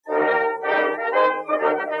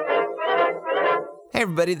Hey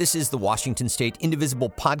everybody, this is the Washington State Indivisible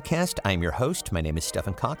Podcast. I'm your host. My name is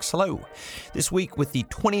Stephen Cox. Hello. This week, with the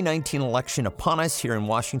 2019 election upon us here in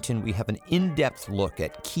Washington, we have an in-depth look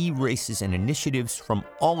at key races and initiatives from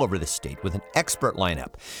all over the state with an expert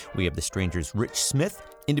lineup. We have the Stranger's Rich Smith,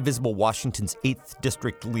 Indivisible Washington's 8th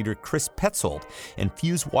District Leader Chris Petzold, and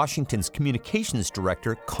Fuse Washington's Communications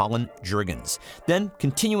Director Colin Juergens. Then,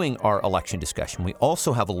 continuing our election discussion, we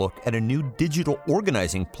also have a look at a new digital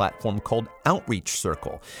organizing platform called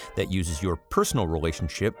OutreachCircle that uses your personal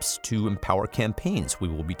relationships to empower campaigns. We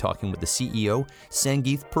will be talking with the CEO,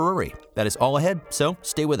 Sangeeth Pururi. That is all ahead, so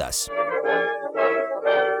stay with us.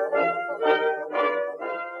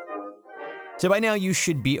 So by now, you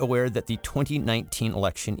should be aware that the 2019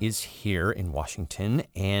 election is here in Washington,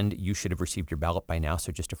 and you should have received your ballot by now.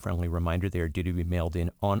 So just a friendly reminder, they are due to be mailed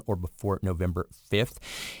in on or before November 5th.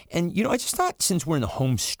 And, I just thought since we're in the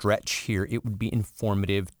home stretch here, it would be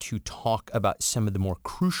informative to talk about some of the more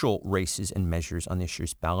crucial races and measures on this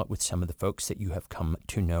year's ballot with some of the folks that you have come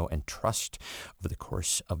to know and trust over the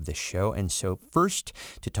course of this show. And so first,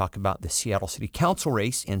 to talk about the Seattle City Council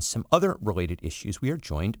race and some other related issues, we are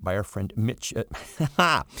joined by our friend Mitch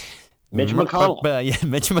McConnell. Mitch McConnell.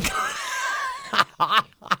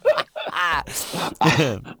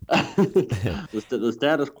 The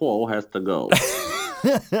status quo has to go.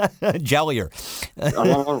 Jellier.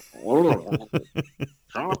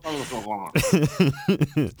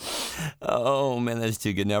 Oh, man, that's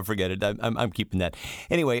too good. Now forget it. I'm keeping that.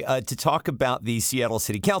 Anyway, to talk about the Seattle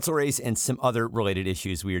City Council race and some other related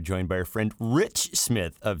issues, we are joined by our friend Rich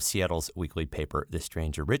Smith of Seattle's weekly paper, The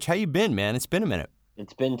Stranger. Rich, how you been, man? It's been a minute.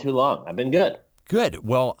 It's been too long. I've been good. Good.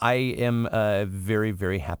 Well, I am very,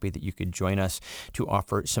 very happy that you could join us to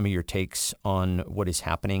offer some of your takes on what is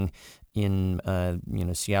happening in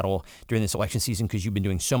Seattle during this election season, because you've been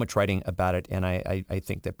doing so much writing about it, and I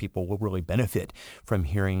think that people will really benefit from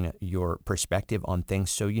hearing your perspective on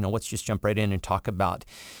things. So, let's just jump right in and talk about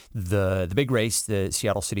the big race, the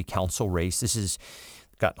Seattle City Council race. This has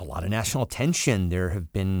got a lot of national attention. There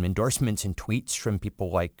have been endorsements and tweets from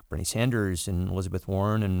people like Bernie Sanders and Elizabeth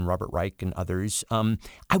Warren and Robert Reich and others.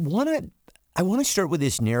 I want to start with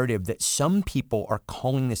this narrative that some people are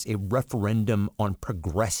calling this a referendum on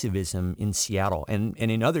progressivism in Seattle and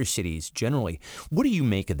in other cities generally. What do you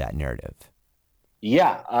make of that narrative?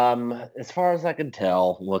 Yeah, as far as I can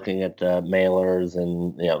tell, looking at the mailers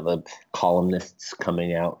and the columnists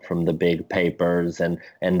coming out from the big papers and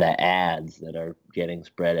the ads that are getting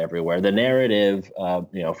spread everywhere, the narrative,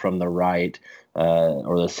 from the right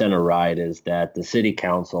or the center right is that the city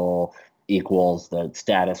council equals the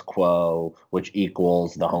status quo, which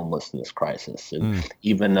equals the homelessness crisis. And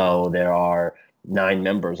even though there are 9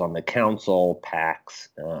 members on the council, PACs,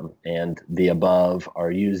 and the above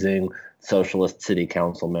are using Socialist City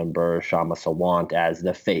Council member Shama Sawant as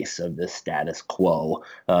the face of the status quo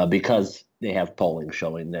because they have polling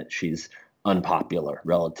showing that she's unpopular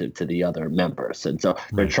relative to the other members. And so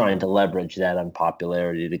they're trying to leverage that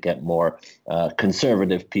unpopularity to get more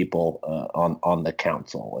conservative people on the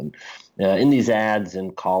council. And in these ads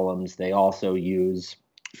and columns, they also use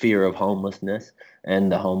fear of homelessness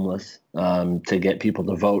and the homeless to get people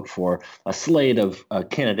to vote for a slate of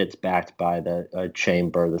candidates backed by the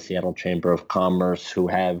chamber, the Seattle Chamber of Commerce, who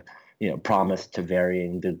have promised to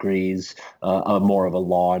varying degrees more of a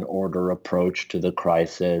law and order approach to the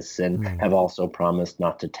crisis, and have also promised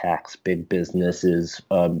not to tax big businesses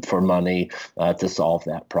for money to solve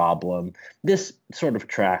that problem. This sort of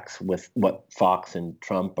tracks with what Fox and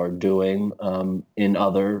Trump are doing in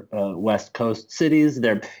other West Coast cities.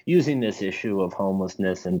 They're using this issue of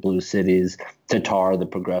homelessness in blue cities to tar the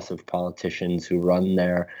progressive politicians who run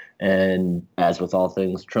there. And as with all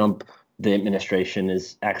things Trump, the administration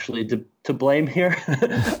is actually to blame here.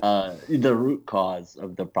 The root cause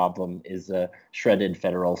of the problem is a shredded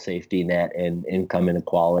federal safety net and income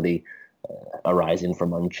inequality arising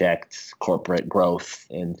from unchecked corporate growth.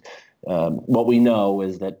 And what we know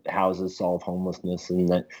is that houses solve homelessness and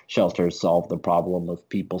that shelters solve the problem of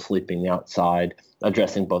people sleeping outside.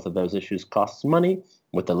 Addressing both of those issues costs money.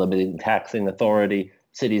 With the limiting taxing authority,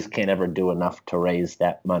 cities can't ever do enough to raise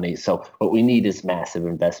that money. So what we need is massive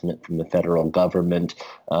investment from the federal government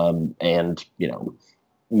and,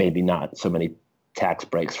 maybe not so many tax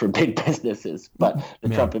breaks for big businesses. But the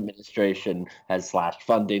Trump administration has slashed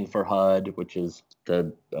funding for HUD, which is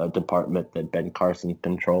the department that Ben Carson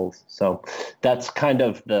controls. So that's kind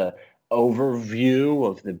of the overview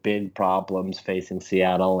of the big problems facing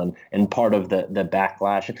Seattle and part of the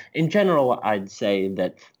backlash. In general, I'd say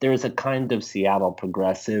that there is a kind of Seattle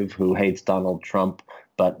progressive who hates Donald Trump,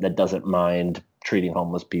 but that doesn't mind treating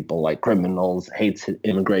homeless people like criminals, hates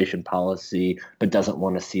immigration policy, but doesn't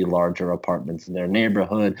want to see larger apartments in their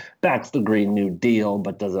neighborhood, backs the Green New Deal,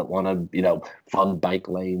 but doesn't want to, fund bike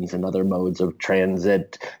lanes and other modes of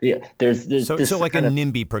transit. Yeah, there's So this like a kind of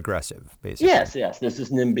NIMBY progressive, basically. yes. This is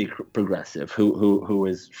NIMBY progressive who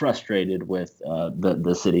is frustrated with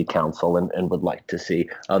the city council and would like to see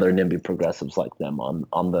other NIMBY progressives like them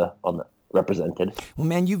on the represented. Well,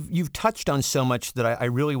 man, you've touched on so much that I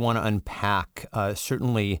really want to unpack.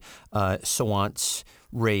 Certainly, Sawant's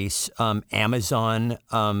race, Amazon.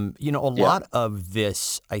 A Yeah. lot of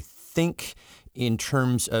this, I think, in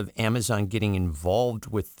terms of Amazon getting involved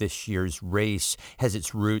with this year's race, has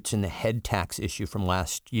its roots in the head tax issue from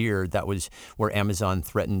last year. That was where Amazon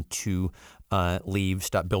threatened to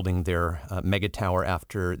stop building their mega tower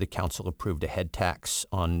after the council approved a head tax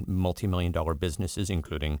on multi-million-dollar businesses,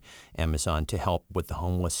 including Amazon, to help with the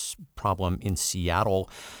homeless problem in Seattle.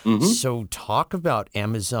 Hmm. So talk about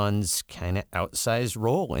Amazon's kind of outsized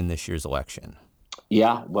role in this year's election.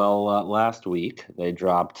 Yeah. Well, last week they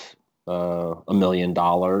dropped $1 million,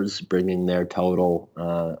 bringing their total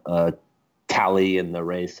tally in the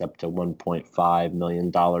race up to $1.5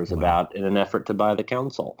 million, Wow. about in an effort to buy the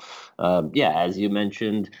council. Yeah, as you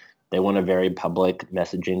mentioned, they won a very public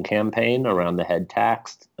messaging campaign around the head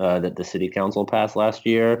tax that the city council passed last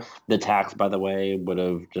year. The tax, by the way, would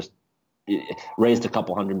have just raised a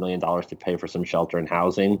couple $100 million to pay for some shelter and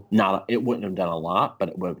housing. Not, it wouldn't have done a lot, but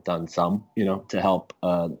it would have done some, to help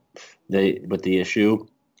with the issue.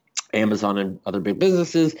 Amazon and other big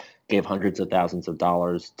businesses gave hundreds of thousands of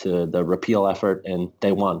dollars to the repeal effort, and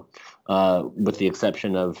they won. With the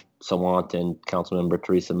exception of Sawant and Councilmember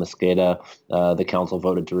Teresa Mosqueda, the council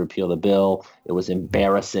voted to repeal the bill. It was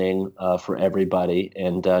embarrassing for everybody,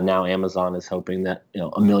 and now Amazon is hoping that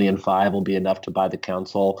 $1.5 million will be enough to buy the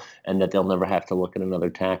council, and that they'll never have to look at another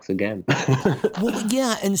tax again. Well,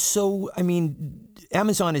 yeah, and so I mean,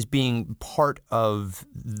 Amazon is being part of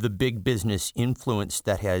the big business influence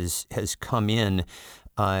that has come in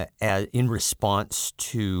response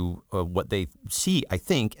to what they see, I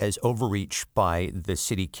think, as overreach by the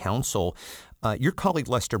city council. Your colleague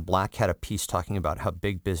Lester Black had a piece talking about how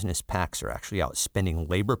big business PACs are actually outspending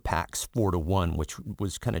labor PACs 4-1, which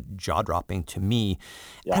was kind of jaw-dropping to me.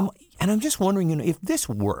 Yeah. And I'm just wondering, if this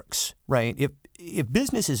works, right? If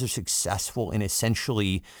businesses are successful in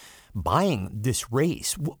essentially buying this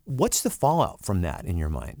race, what's the fallout from that in your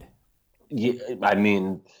mind? Yeah, I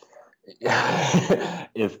mean,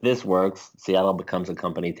 if this works, Seattle becomes a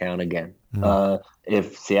company town again. Mm.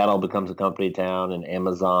 If Seattle becomes a company town and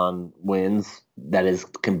Amazon wins, that is,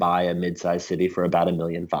 can buy a mid-sized city for about $1.5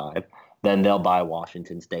 million, then they'll buy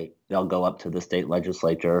Washington State. They'll go up to the state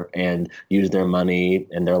legislature and use their money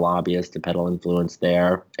and their lobbyists to peddle influence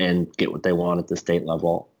there and get what they want at the state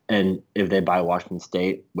level. And if they buy Washington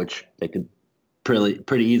State, which they could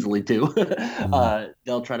pretty easily too. Mm.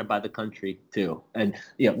 They'll try to buy the country too, and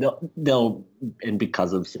they'll and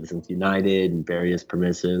because of Citizens United and various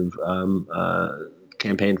permissive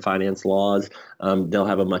campaign finance laws, they'll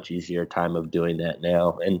have a much easier time of doing that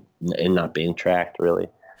now and not being tracked really.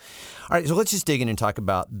 All right, so let's just dig in and talk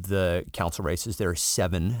about the council races. There are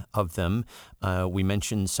 7 of them. We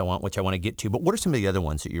mentioned Sawant, which I want to get to, but what are some of the other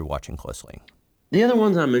ones that you're watching closely? The other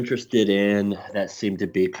ones I'm interested in that seem to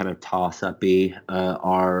be kind of toss-uppy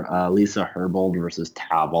are Lisa Herbold versus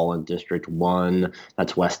Tavel in District 1.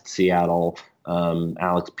 That's West Seattle.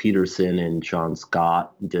 Alex Peterson and Sean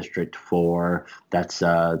Scott in District 4. That's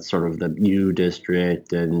sort of the U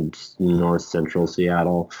District and North Central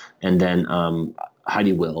Seattle. And then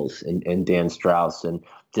Heidi Wills and Dan Strauss in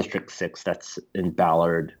District 6. That's in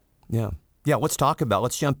Ballard. Yeah. Yeah, let's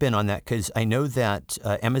jump in on that, because I know that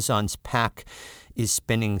Amazon's PAC is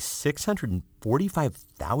spending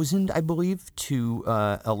 $645,000, I believe, to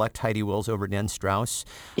elect Heidi Wills over Dan Strauss.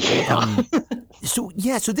 Yeah. So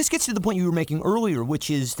this gets to the point you were making earlier, which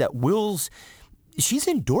is that Wills, she's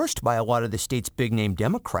endorsed by a lot of the state's big name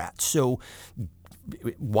Democrats. So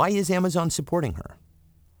why is Amazon supporting her?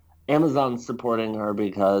 Amazon's supporting her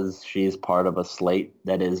because she's part of a slate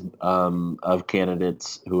that is of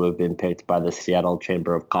candidates who have been picked by the Seattle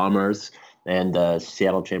Chamber of Commerce, and the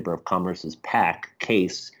Seattle Chamber of Commerce's PAC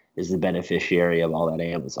case is the beneficiary of all that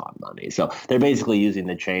Amazon money. So they're basically using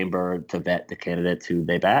the chamber to vet the candidates who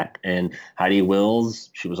they back. And Heidi Wills,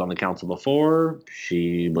 she was on the council before.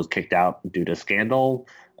 She was kicked out due to scandal.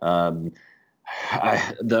 Um,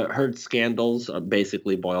 her scandals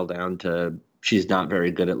basically boil down to she's not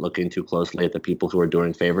very good at looking too closely at the people who are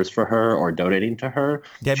doing favors for her or donating to her.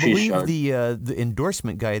 Yeah, I She believe showed the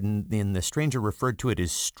endorsement guide in The Stranger referred to it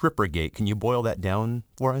as Strippergate. Can you boil that down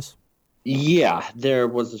for us? Yeah, there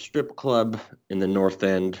was a strip club in the North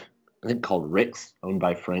End, I think called Rick's, owned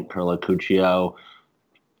by Frank Curlicuccio.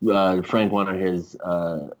 Frank wanted his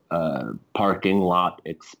parking lot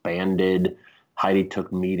expanded. Heidi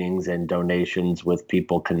took meetings and donations with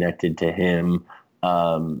people connected to him,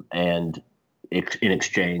 and in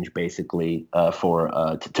exchange, basically,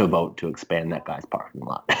 for to vote to expand that guy's parking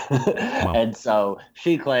lot. Wow. And so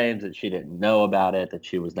she claims that she didn't know about it, that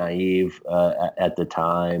she was naive at the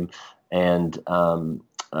time, and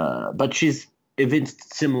but she's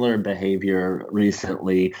evinced similar behavior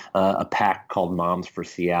recently. A PAC called Moms for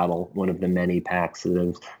Seattle, one of the many PACs that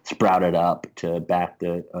have sprouted up to back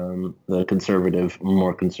the conservative,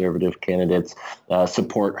 more conservative candidates,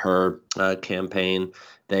 support her campaign.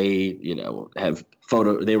 They, have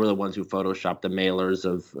they were the ones who photoshopped the mailers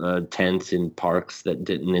of tents in parks that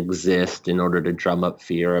didn't exist in order to drum up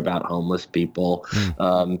fear about homeless people.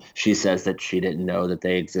 Mm. She says that she didn't know that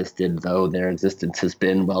they existed, though their existence has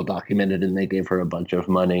been well documented, and they gave her a bunch of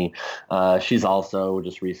money. She's also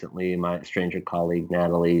just recently, my stranger colleague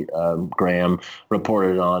Natalie Graham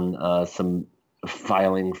reported on some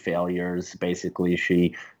filing failures. Basically,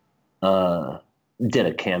 she uh, did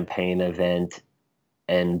a campaign event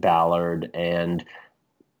in Ballard, and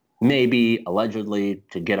maybe allegedly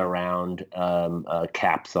to get around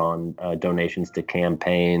caps on donations to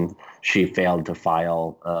campaign, she failed to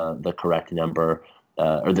file the correct number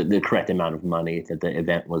or the correct amount of money that the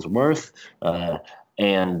event was worth.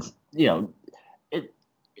 And, it,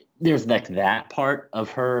 there's like that part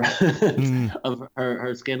of her Mm. of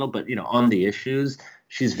her scandal, but on the issues,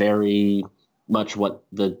 she's very much what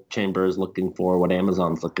the chamber is looking for, what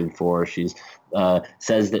Amazon's looking for. She's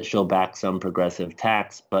says that she'll back some progressive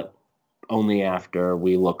tax, but only after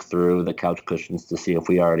we look through the couch cushions to see if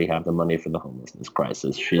we already have the money for the homelessness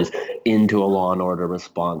crisis. She's into a law and order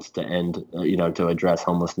response to end, to address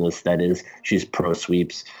homelessness. That is, she's pro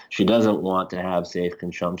sweeps. She doesn't want to have safe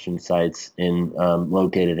consumption sites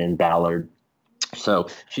located in Ballard. So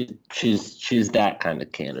she's that kind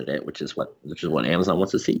of candidate, which is what Amazon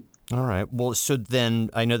wants to see. All right. Well, so then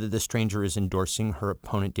I know that the stranger is endorsing her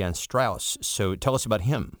opponent, Dan Strauss. So tell us about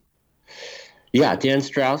him. Yeah, Dan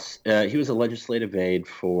Strauss. He was a legislative aide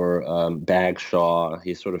for Bagshaw.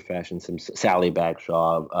 He sort of fashioned some Sally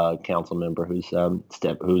Bagshaw, council member who's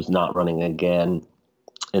not running again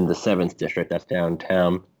in the seventh district. That's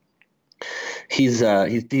downtown.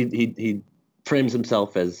 He frames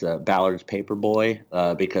himself as Ballard's paper boy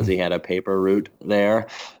because he had a paper route there,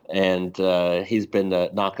 and he's been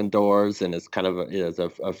knocking doors and is kind of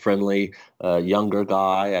a friendly younger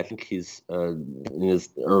guy. I think he's in his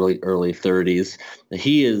early 30s.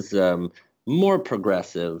 He is more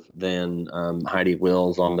progressive than Heidi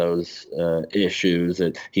Wills on those issues.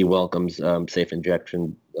 That he welcomes safe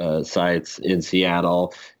injection sites in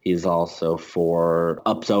Seattle. He's also for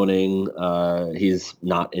upzoning. He's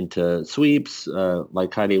not into sweeps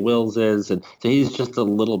like Heidi Wills is, and so he's just a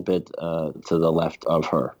little bit to the left of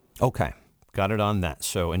her. Okay. Got it on that.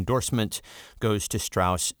 So endorsement goes to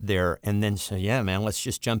Strauss there. And then, so yeah, man, let's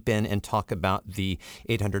just jump in and talk about the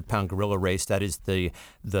 800-pound gorilla race. That is the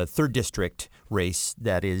third district race.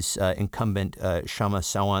 That is incumbent Shama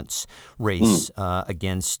Sawant's race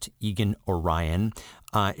against Egan Orion.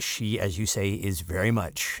 She, as you say, is very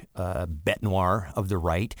much bête noire of the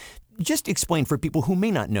right. Just explain for people who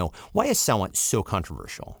may not know, why is Sawant so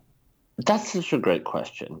controversial? That's such a great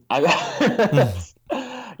question.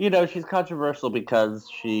 She's controversial because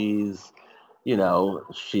she's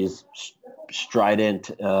strident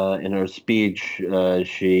in her speech.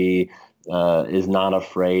 She is not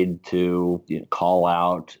afraid to call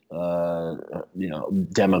out,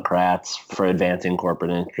 Democrats for advancing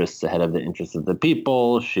corporate interests ahead of the interests of the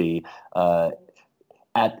people. She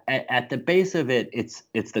at the base of it, it's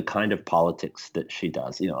the kind of politics that she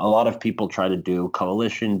does. A lot of people try to do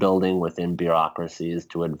coalition building within bureaucracies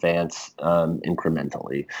to advance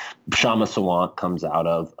incrementally. Shama Sawant comes out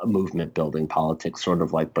of a movement building politics, sort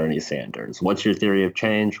of like Bernie Sanders. What's your theory of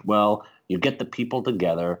change? Well, you get the people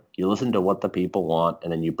together, you listen to what the people want,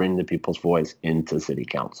 and then you bring the people's voice into city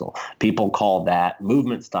council. People call that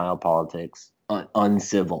movement style politics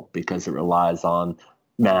uncivil because it relies on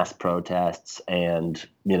mass protests and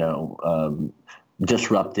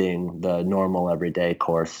disrupting the normal everyday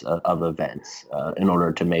course of events in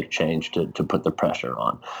order to make change to put the pressure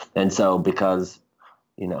on. And so because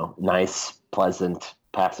nice, pleasant,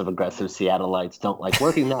 passive aggressive Seattleites don't like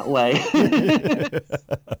working that way,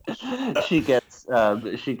 she gets a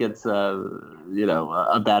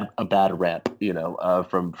bad rep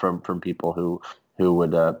from people who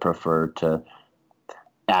would prefer to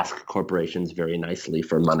ask corporations very nicely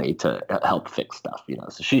for money to help fix stuff.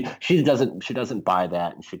 So she doesn't buy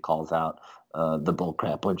that, and she calls out the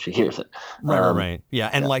bullcrap when she hears it. Right, right, Um, right. Yeah,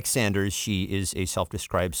 and yeah. like Sanders, she is a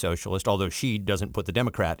self-described socialist, although she doesn't put the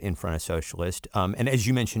Democrat in front of socialist. And as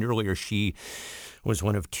you mentioned earlier, she was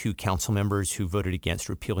one of two council members who voted against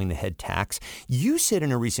repealing the head tax. You said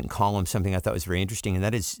in a recent column something I thought was very interesting, and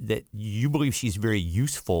that is that you believe she's very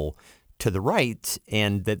useful to the right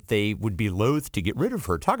and that they would be loath to get rid of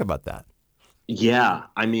her. Talk about that. Yeah,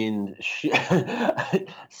 I mean,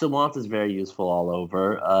 Sawant is very useful all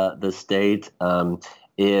over the state.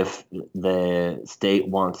 If the state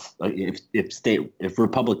wants, if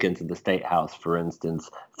Republicans in the state house, for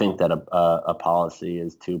instance, think that a policy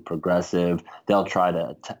is too progressive, they'll try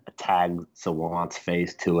to tag Sawant's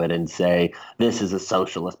face to it and say this is a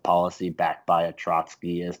socialist policy backed by a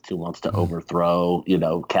Trotskyist who wants to overthrow,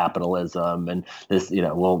 capitalism, and this,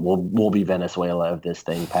 we'll be Venezuela if this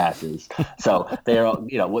thing passes. So they're,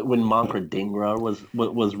 when Moncadingra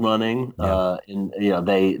was running, Yeah. and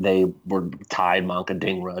they were tied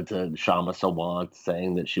Moncadingra to Shama Sawant,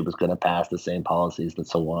 saying that she was going to pass the same policies that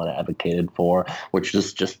Sawant advocated for, which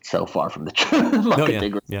is just so far from the truth. No, yeah,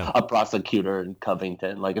 Moncadingra's yeah. a prosecutor in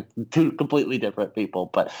Covington, like two completely different people.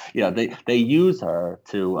 But they use her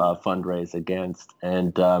to fundraise against,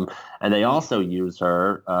 and they also use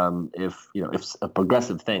her if a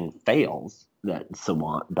progressive thing fails that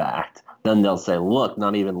Sawant backed, then they'll say, look,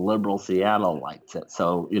 not even liberal Seattle likes it.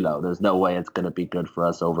 So, there's no way it's going to be good for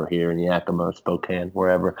us over here in Yakima, Spokane,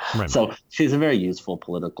 wherever. Right. So she's a very useful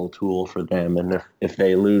political tool for them. And if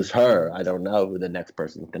they lose her, I don't know who the next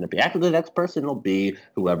person is going to be. Actually, the next person will be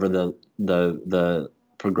whoever the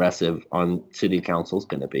progressive on city council is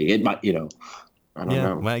going to be. It might, I don't Yeah,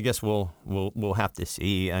 know. well, I guess we'll have to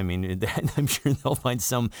see. I mean, I'm sure they'll find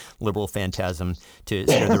some liberal phantasm to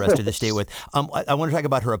scare the rest of the state with. I want to talk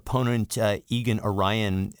about her opponent, Egan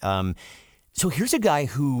Orion. So here's a guy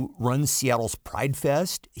who runs Seattle's Pride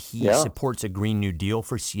Fest. He Yeah. supports a Green New Deal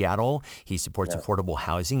for Seattle. He supports Yeah. affordable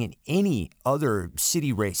housing. In any other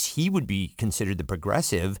city race, he would be considered the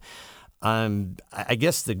progressive. I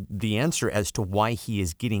guess the answer as to why he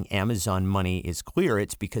is getting Amazon money is clear.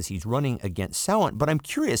 It's because he's running against Sawant. But I'm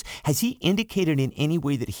curious, has he indicated in any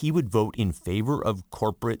way that he would vote in favor of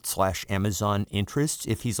corporate/Amazon interests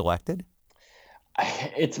if he's elected?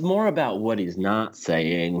 It's more about what he's not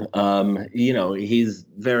saying. He's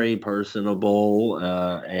very personable,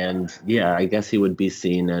 and yeah, I guess he would be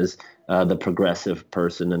seen as the progressive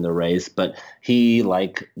person in the race. But he,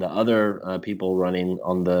 like the other people running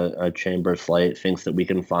on the chamber slate, thinks that we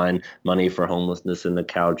can find money for homelessness in the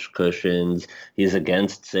couch cushions. He's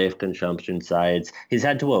against safe consumption sites. He's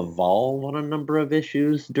had to evolve on a number of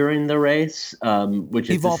issues during the race, which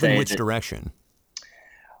is to Evolve in say which that. direction?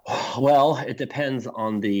 Well, it depends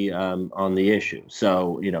on the issue.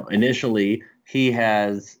 So, initially he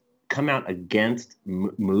has come out against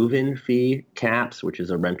move-in fee caps, which is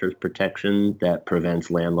a renter's protection that prevents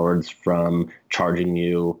landlords from charging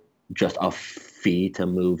you just a fee to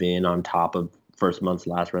move in on top of first month's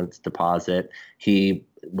last rent's deposit. He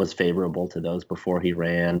was favorable to those before he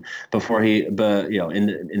ran. But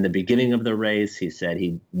in the beginning of the race, he said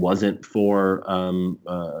he wasn't for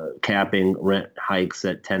capping rent hikes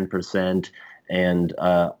at 10% and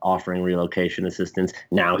offering relocation assistance.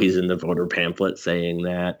 Now he's in the voter pamphlet saying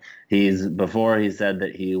that. Before he said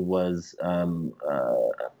that he was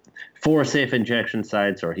for safe injection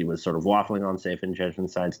sites, or he was sort of waffling on safe injection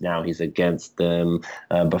sites. Now he's against them.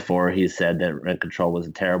 Before he said that rent control was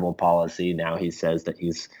a terrible policy. Now he says that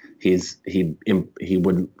he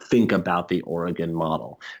would think about the Oregon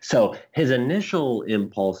model. So his initial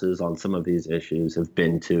impulses on some of these issues have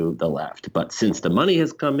been to the left, but since the money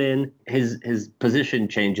has come in, his position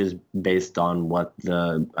changes based on what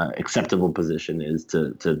the acceptable position is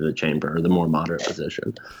to the chamber, or the more moderate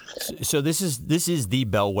position. So this is the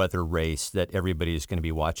bellwether race that everybody is going to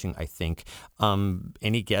be watching, I think.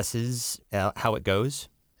 Any guesses how it goes?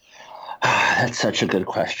 That's such a good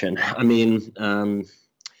question. I mean,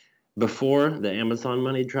 before the Amazon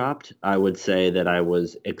money dropped, I would say that I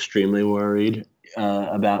was extremely worried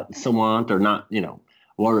about Sawant, or not,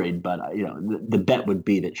 worried, but the bet would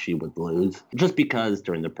be that she would lose, just because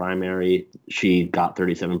during the primary she got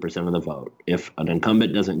 37% of the vote. If an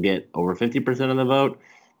incumbent doesn't get over 50% of the vote,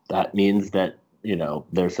 that means that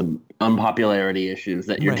there's some unpopularity issues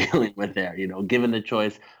that you're Right. dealing with there. Given the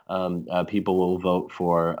choice, people will vote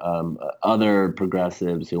for other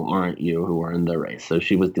progressives who aren't you, who are in the race. So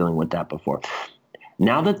she was dealing with that before.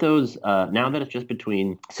 Now that it's just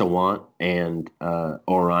between Sawant and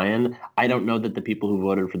Orion, I don't know that the people who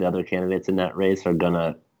voted for the other candidates in that race are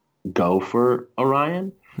gonna go for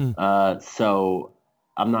Orion. Hmm. So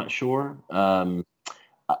I'm not sure.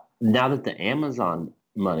 Now that the Amazon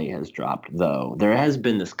money has dropped, though, there has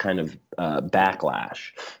been this kind of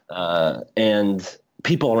backlash, and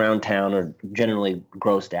people around town are generally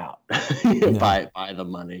grossed out Yeah. by the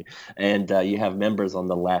money. And you have members on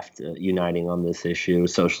the left uniting on this issue: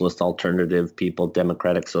 socialist alternative people,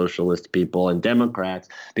 democratic socialist people, and Democrats,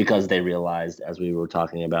 because they realized, as we were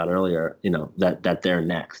talking about earlier, that they're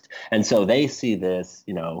next, and so they see this,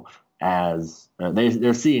 as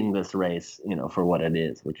they're seeing this race, for what it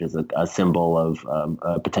is, which is a symbol of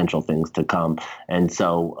potential things to come. And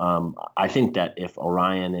so I think that if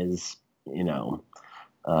Orion is,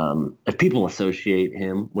 if people associate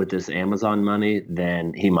him with this Amazon money,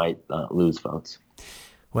 then he might lose votes.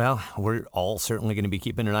 Well, we're all certainly going to be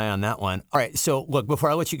keeping an eye on that one. All right. So, look, before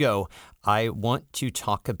I let you go, I want to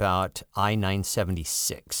talk about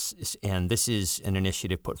I-976. And this is an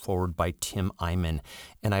initiative put forward by Tim Eyman.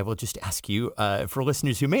 And I will just ask you, for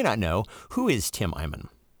listeners who may not know, who is Tim Eyman?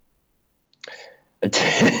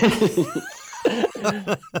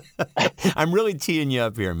 I'm really teeing you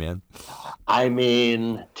up here, man. I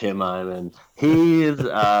mean, Tim Eyman, he's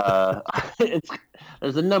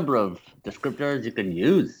there's a number of descriptors you can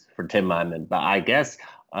use for Tim Eyman, but I guess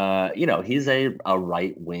he's a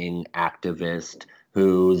right wing activist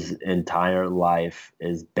whose entire life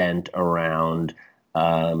is bent around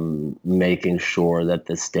making sure that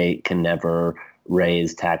the state can never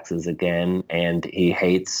raise taxes again, and he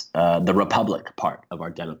hates the republic part of our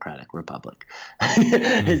democratic republic.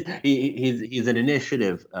 He's an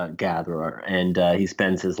initiative gatherer, and he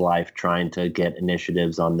spends his life trying to get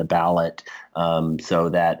initiatives on the ballot so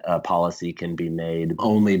that policy can be made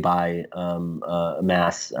only by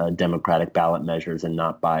mass democratic ballot measures and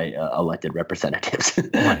not by elected representatives.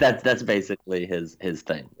 Right. That's basically his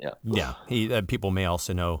thing. Yeah. Yeah. People may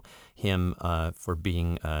also know him for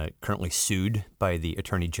being currently sued by the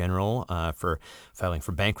Attorney General for filing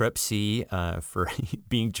for bankruptcy, for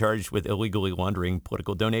being charged with illegally laundering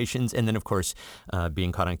political donations, and then, of course,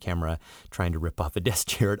 being caught on camera trying to rip off a desk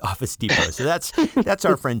chair at Office Depot. So that's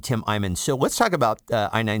our friend Tim Eyman. So let's talk about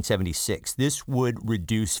I-976. This would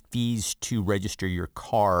reduce fees to register your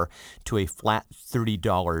car to a flat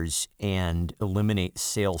 $30 and eliminate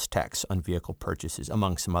sales tax on vehicle purchases,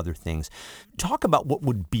 among some other things. Talk about what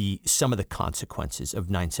would be some of the consequences of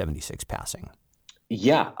 976 passing.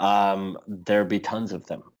 Yeah, there'd be tons of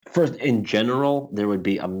them. First, in general, there would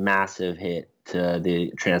be a massive hit to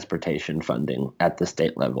the transportation funding at the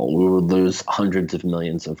state level. We would lose hundreds of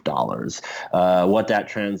millions of dollars. What that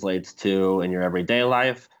translates to in your everyday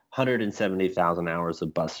life: 170,000 hours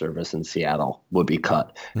of bus service in Seattle would be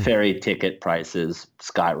cut. Ferry ticket prices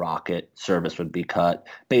skyrocket. Service would be cut.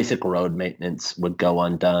 Basic road maintenance would go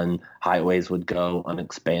undone. Highways would go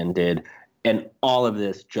unexpanded. And all of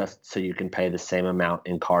this just so you can pay the same amount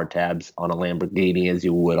in car tabs on a Lamborghini as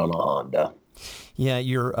you would on a Honda. Yeah,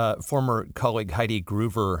 your former colleague Heidi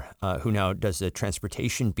Groover, who now does the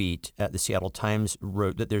transportation beat at the Seattle Times,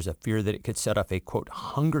 wrote that there's a fear that it could set off a, quote,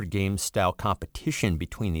 Hunger Games style competition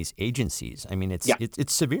between these agencies. I mean, it's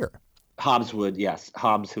severe. Hobbs would, yes.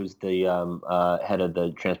 Hobbs, who's the head of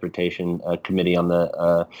the transportation committee on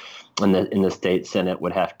the in the state Senate,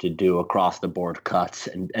 would have to do across the board cuts,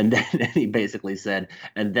 and then he basically said,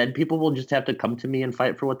 and then people will just have to come to me and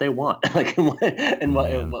fight for what they want, like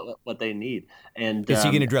what they need. And Is he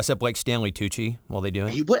going to dress up like Stanley Tucci while they do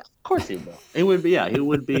it? he would, of course, he will. It would be, yeah, he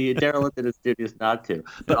would be derelict in his duties not to.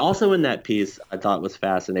 But also in that piece, I thought was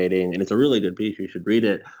fascinating, and it's a really good piece. You should read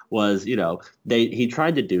it. Was he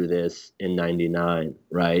tried to do this in '99,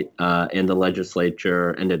 right? And the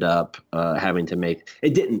legislature ended up having to make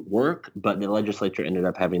it didn't work, but the legislature ended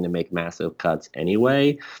up having to make massive cuts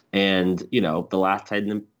anyway. And the last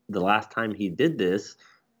time he did this,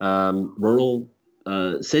 rural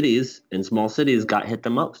cities and small cities got hit the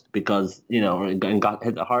most because, and got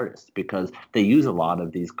hit the hardest because they use a lot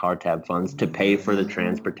of these car tab funds to pay for the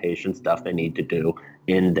transportation stuff they need to do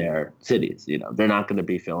in their cities. They're not going to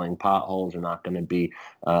be filling potholes. They're not going to be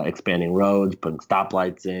expanding roads, putting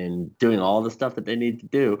stoplights in, doing all the stuff that they need to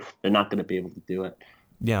do. They're not going to be able to do it.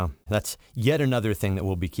 Yeah, that's yet another thing that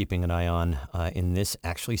we'll be keeping an eye on in this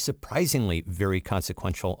actually surprisingly very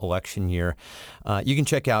consequential election year. You can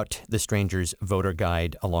check out The Stranger's Voter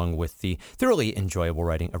Guide along with the thoroughly enjoyable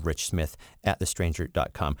writing of Rich Smith at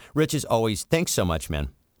thestranger.com. Rich, as always, thanks so much, man.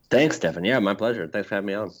 Thanks, Stephen. Yeah, my pleasure. Thanks for having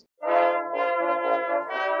me on.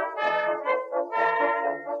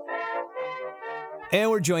 And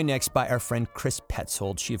we're joined next by our friend Chris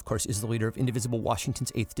Petzold. She, of course, is the leader of Indivisible Washington's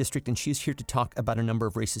 8th District, and she's here to talk about a number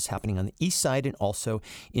of races happening on the east side and also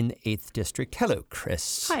in the 8th District. Hello,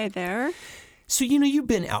 Chris. Hi there. So, you've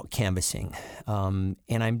been out canvassing, and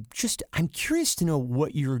I'm curious to know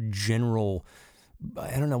what your general,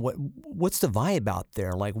 what's the vibe out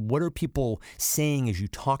there? Like, what are people saying as you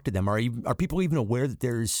talk to them? Are people even aware that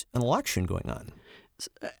there's an election going on?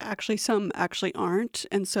 Actually, some actually aren't,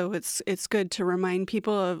 and so it's good to remind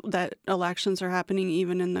people that elections are happening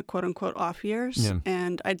even in the quote unquote off years. Yeah.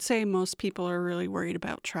 And I'd say most people are really worried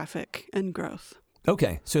about traffic and growth.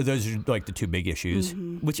 Okay, so those are like the two big issues,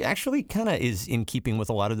 which actually kind of is in keeping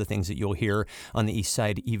with a lot of the things that you'll hear on the east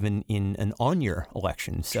side, even in an on-year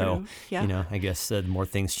election. So, True. Yeah. I guess the more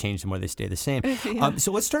things change, the more they stay the same. Yeah.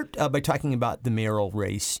 So let's start by talking about the mayoral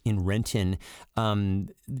race in Renton.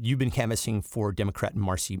 You've been canvassing for Democrat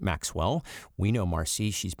Marcy Maxwell. We know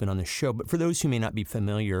Marcy. She's been on the show. But for those who may not be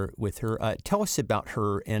familiar with her, tell us about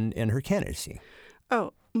her and her candidacy.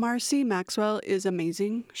 Oh, Marcy Maxwell is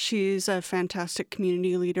amazing. She's a fantastic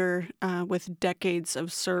community leader with decades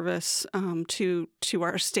of service to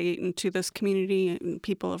our state and to this community and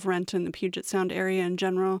people of Renton, the Puget Sound area in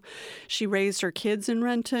general. She raised her kids in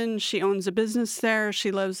Renton. She owns a business there.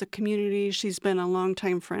 She loves the community. She's been a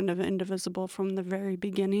longtime friend of Indivisible from the very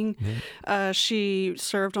beginning. Mm-hmm. She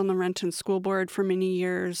served on the Renton School Board for many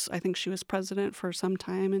years. I think she was president for some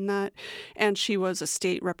time in that. And she was a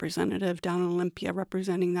state representative down in Olympia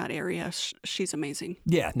representing that area. She's amazing.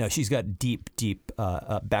 Yeah, no, she's got deep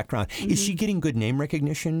background. Mm-hmm. Is she getting good name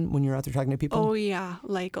recognition when you're out there talking to people? Oh, yeah.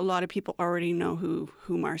 Like a lot of people already know who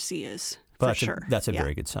Marcy is. But for sure. That's a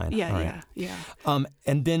very good sign. Yeah.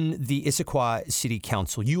 And then the Issaquah City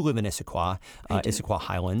Council. You live in Issaquah, Issaquah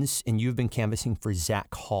Highlands, and you've been canvassing for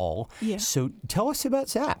Zach Hall. Yeah. So tell us about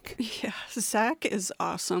Zach. Yeah, Zach is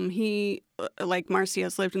awesome. He, like Marcy,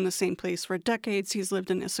 has lived in the same place for decades. He's lived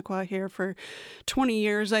in Issaquah here for 20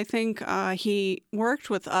 years, I think. He worked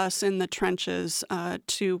with us in the trenches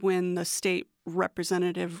to win the state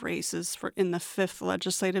representative races in the 5th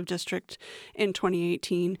legislative district in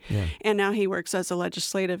 2018. Yeah. And now he works as a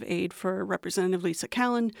legislative aide for Representative Lisa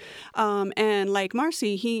Callan. And like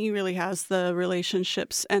Marcy, he really has the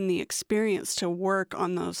relationships and the experience to work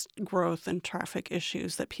on those growth and traffic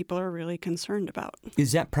issues that people are really concerned about.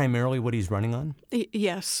 Is that primarily what he's running on?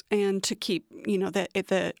 Yes, and to keep,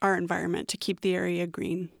 our environment, to keep the area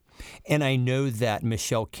green. And I know that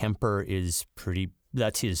Michelle Kemper is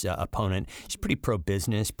that's his opponent. She's pretty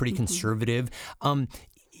pro-business, pretty conservative. In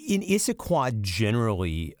Issaquah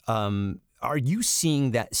generally, are you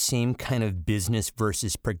seeing that same kind of business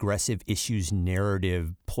versus progressive issues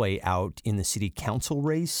narrative play out in the city council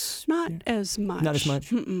race? Not as much. Not as much?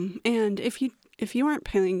 Mm-mm. And if you aren't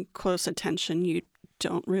paying close attention, you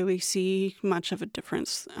don't really see much of a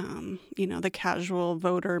difference. The casual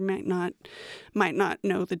voter might not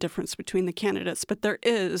know the difference between the candidates, but there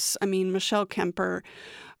is. I mean, Michelle Kemper,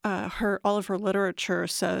 all of her literature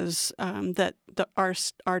says that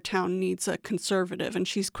our town needs a conservative, and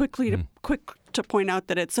she's quick to point out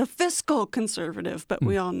that it's a fiscal conservative, but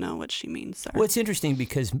we all know what she means there. Well, it's interesting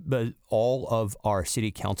because all of our city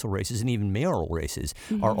council races and even mayoral races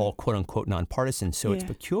are all quote unquote nonpartisan. So it's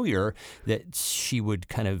peculiar that she would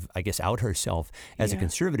kind of, I guess, out herself as a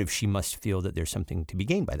conservative. She must feel that there's something to be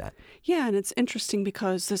gained by that. Yeah, and it's interesting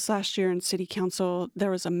because this last year in city council,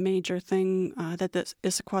 there was a major thing that the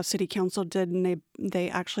Issaquah City Council did, and they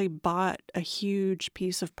actually bought a huge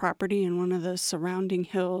piece of property in one of the surrounding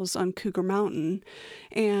hills on Cougar Mountain.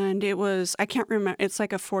 And it was, I can't remember, it's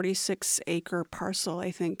like a 46-acre parcel,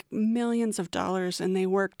 I think, millions of dollars. And they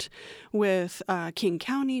worked with King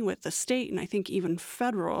County, with the state, and I think even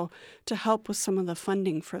federal to help with some of the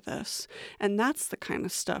funding for this. And that's the kind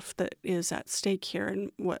of stuff that is at stake here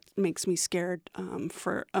and what makes me scared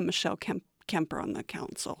for a Michelle Kemper on the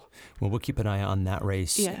council. Well, we'll keep an eye on that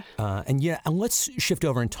race. Yeah. And let's shift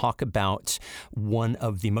over and talk about one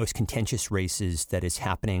of the most contentious races that is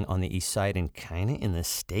happening on the east side and kind of in the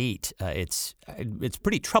state. It's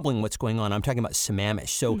pretty troubling what's going on. I'm talking about Sammamish.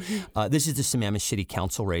 So this is the Sammamish City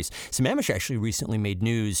Council race. Sammamish actually recently made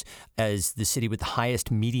news as the city with the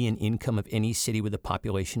highest median income of any city with a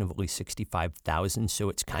population of at least 65,000. So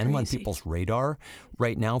it's kind of on people's radar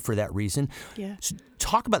right now for that reason. Yeah. So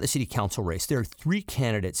talk about the city council race. There are 3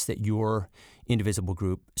 candidates that your Indivisible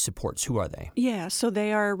group supports. Who are they? Yeah, so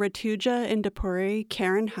they are Ratuja Indapuri,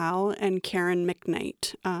 Karen Howe, and Karen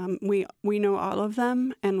McKnight. We know all of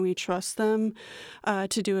them, and we trust them to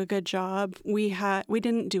do a good job. We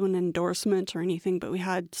didn't do an endorsement or anything, but we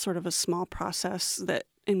had sort of a small process that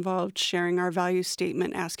involved sharing our value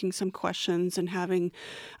statement, asking some questions, and having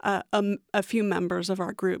a few members of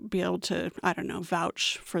our group be able to, I don't know,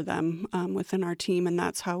 vouch for them within our team. And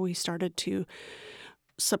that's how we started to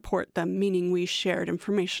support them, meaning we shared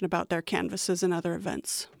information about their canvases and other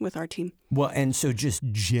events with our team. Well, and so just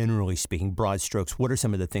generally speaking, broad strokes, what are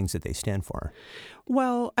some of the things that they stand for?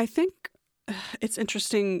 Well, I think it's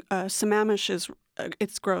interesting. Sammamish is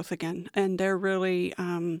its growth again, and they're really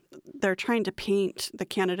they're trying to paint the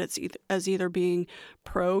candidates as either being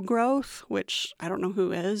pro-growth, which I don't know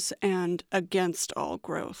who is, and against all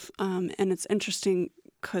growth. And it's interesting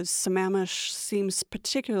because Sammamish seems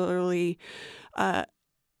particularly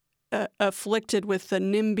afflicted with the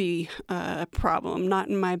NIMBY problem, not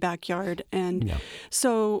in my backyard. And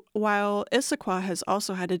so while Issaquah has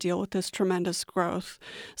also had to deal with this tremendous growth,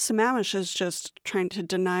 Sammamish is just trying to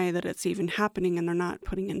deny that it's even happening, and they're not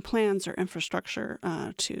putting in plans or infrastructure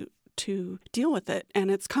to deal with it, and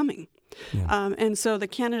it's coming. Yeah. And so the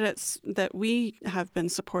candidates that we have been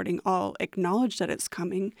supporting all acknowledge that it's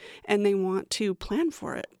coming, and they want to plan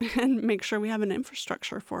for it and make sure we have an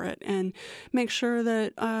infrastructure for it, and make sure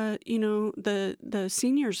that the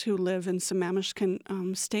seniors who live in Sammamish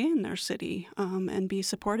can stay in their city and be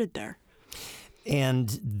supported there.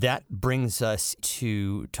 And that brings us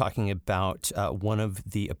to talking about one of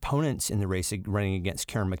the opponents in the race running against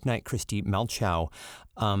Karen McKnight, Christy Malchow.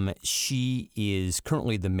 She is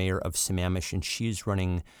currently the mayor of Sammamish, and she is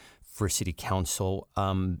running for city council.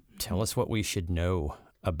 Tell us what we should know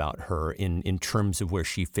about her in terms of where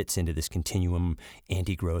she fits into this continuum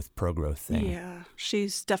anti-growth, pro-growth thing. Yeah,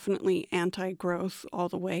 she's definitely anti-growth all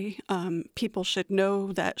the way. People should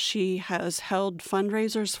know that she has held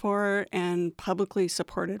fundraisers for and publicly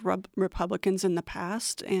supported Republicans in the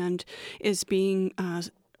past, and is being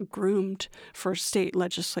groomed for state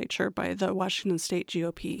legislature by the Washington State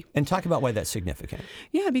GOP. And talk about why that's significant.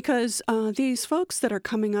 Yeah, because these folks that are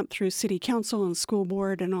coming up through city council and school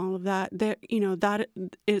board and all of that, that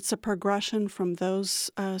it's a progression from those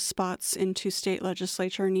spots into state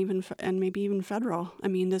legislature and maybe even federal. I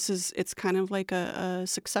mean, it's kind of like a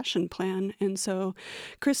succession plan, and so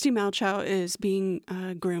Christy Malchow is being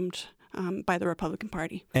groomed by the Republican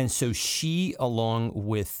Party. And so she, along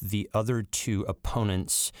with the other two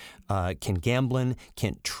opponents, Ken Gamblin,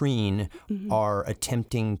 Kent Treen, are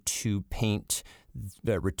attempting to paint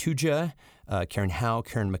Ratuja, Karen Howe,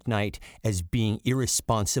 Karen McKnight as being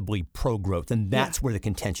irresponsibly pro-growth. And that's where the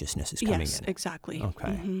contentiousness is coming in. Yes, exactly.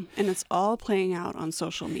 Okay. And it's all playing out on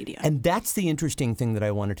social media. And that's the interesting thing that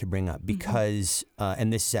I wanted to bring up because,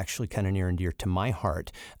 and this is actually kind of near and dear to my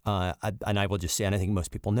heart, and I will just say, and I think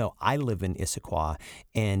most people know, I live in Issaquah,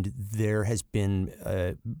 and there has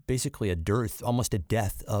been basically a dearth, almost a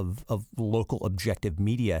death of local objective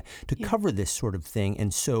media to cover this sort of thing.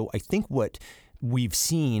 And so I think what we've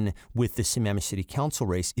seen with the Sammamish City Council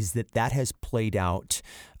race is that has played out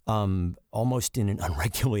almost in an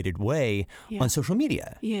unregulated way on social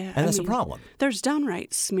media. Yeah, and that's a problem. There's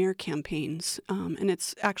downright smear campaigns, and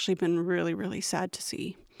it's actually been really, really sad to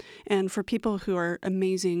see. And for people who are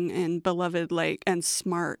amazing and beloved and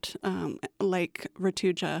smart like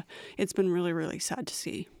Ratuja, it's been really, really sad to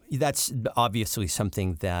see. That's obviously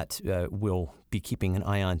something that we'll be keeping an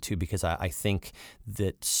eye on, too, because I think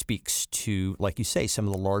that speaks to, like you say, some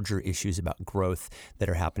of the larger issues about growth that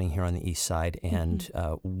are happening here on the east side, and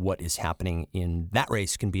what is happening in that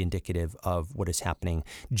race can be indicative of what is happening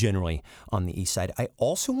generally on the east side. I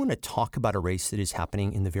also want to talk about a race that is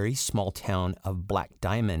happening in the very small town of Black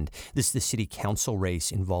Diamond. This is the city council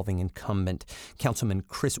race involving incumbent Councilman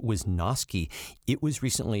Chris Wisnowski. It was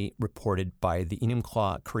recently reported by the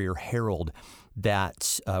Enumclaw Courier-Herald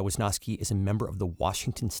that Wisnowski is a member of the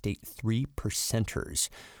Washington State 3%ers.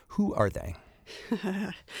 Who are they?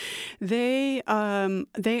 They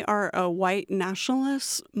are a white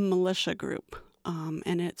nationalist militia group.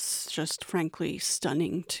 And it's just frankly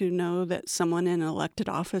stunning to know that someone in elected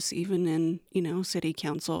office, even in, city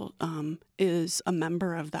council, is a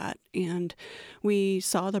member of that. And we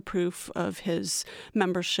saw the proof of his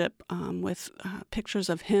membership with pictures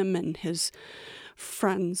of him and his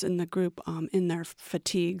friends in the group in their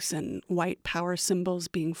fatigues and white power symbols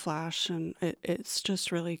being flashed. And it's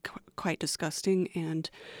just really quite disgusting. And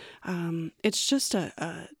it's just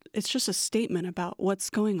a statement about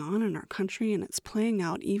what's going on in our country, and it's playing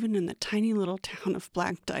out even in the tiny little town of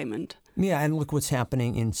Black Diamond. Yeah, and look what's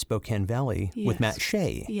happening in Spokane Valley with Matt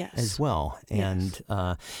Shea as well. And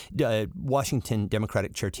Washington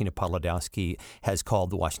Democratic Chair Tina Podlodowski has called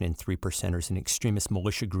the Washington 3%ers an extremist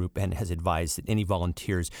militia group and has advised that any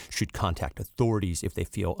volunteers should contact authorities if they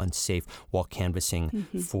feel unsafe while canvassing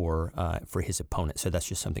for his opponent. So that's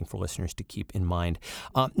just something for listeners to keep in mind.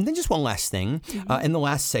 And then just one last thing. In the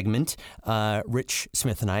last segment, Rich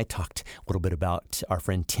Smith and I talked a little bit about our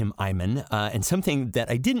friend Tim Eyman. And something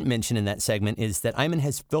that I didn't mention in that segment is that Eyman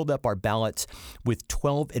has filled up our ballots with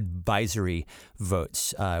 12 advisory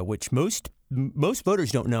votes, which most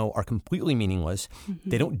voters don't know are completely meaningless.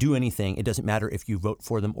 They don't do anything. It doesn't matter if you vote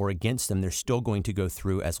for them or against them. They're still going to go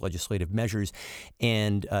through as legislative measures.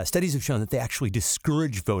 And studies have shown that they actually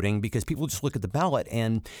discourage voting because people just look at the ballot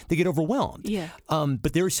and they get overwhelmed.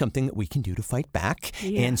 But there is something that we can do to fight back.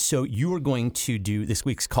 And so you are going to do this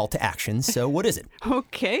week's call to action. So what is it?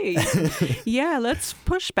 Okay. Let's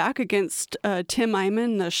push back against Tim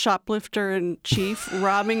Eyman, the shoplifter in chief,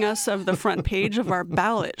 robbing us of the front page of our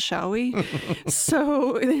ballot, shall we?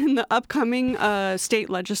 So in the upcoming state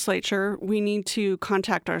legislature, we need to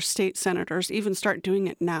contact our state senators, even start doing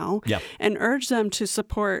it now, and urge them to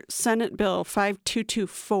support Senate Bill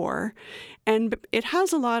 5224. And it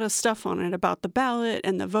has a lot of stuff on it about the ballot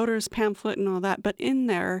and the voters pamphlet and all that. But in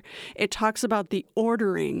there, it talks about the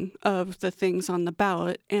ordering of the things on the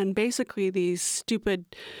ballot. And basically, these stupid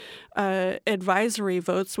advisory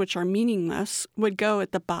votes, which are meaningless, would go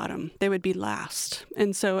at the bottom. They would be last.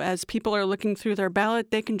 And so as people are looking through their ballot,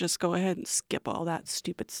 they can just go ahead and skip all that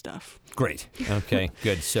stupid stuff. Great. Okay,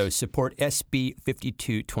 good. So support SB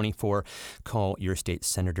 5224. Call your state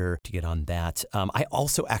senator to get on that. I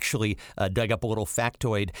also actually dug up a little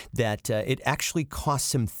factoid that it actually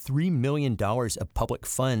costs him $3 million of public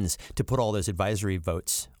funds to put all those advisory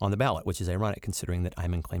votes on the ballot, which is ironic considering that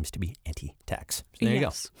Eyman claims to be anti-tax. So there you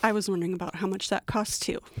go. I was wondering about how much that costs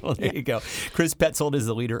too. Well, there you go. Chris Petzold is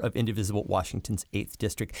the leader of Indivisible Washington's 8th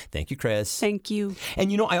District. Thank you, Chris. Thank you.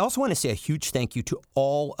 And, I also want to say a huge thank you to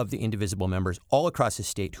all of the Indivisible members all across the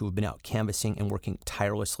state who have been out canvassing and working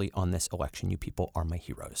tirelessly on this election. You people are my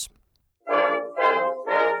heroes.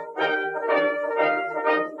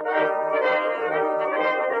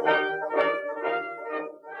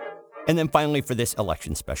 And then finally, for this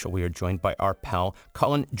election special, we are joined by our pal,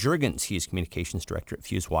 Colin Jurgens. He is Communications Director at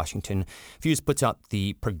Fuse Washington. Fuse puts out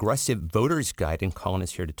the Progressive Voters Guide, and Colin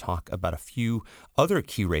is here to talk about a few other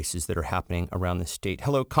key races that are happening around the state.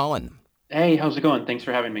 Hello, Colin. Hey, how's it going? Thanks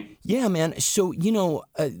for having me. Yeah, man. So,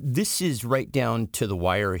 this is right down to the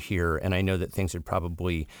wire here, and I know that things are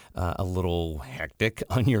probably a little hectic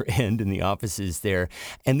on your end in the offices there.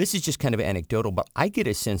 And this is just kind of anecdotal, but I get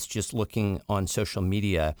a sense just looking on social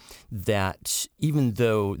media that even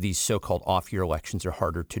though these so-called off-year elections are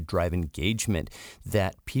harder to drive engagement,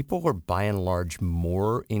 that people are by and large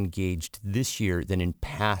more engaged this year than in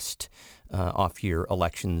past off-year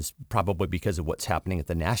elections, probably because of what's happening at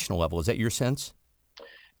the national level. Is that your sense?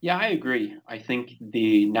 Yeah, I agree. I think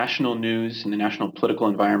the national news and the national political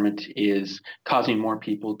environment is causing more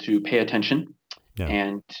people to pay attention.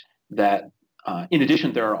 And that, in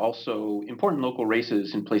addition, there are also important local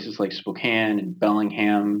races in places like Spokane and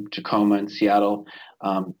Bellingham, Tacoma, and Seattle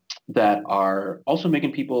that are also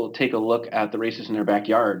making people take a look at the races in their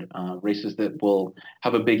backyard, races that will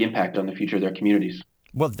have a big impact on the future of their communities.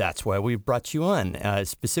 Well, that's why we brought you on,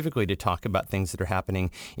 specifically to talk about things that are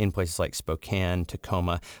happening in places like Spokane,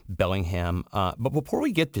 Tacoma, Bellingham. But before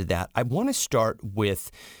we get to that, I want to start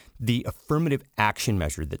with the affirmative action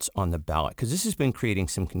measure that's on the ballot, because this has been creating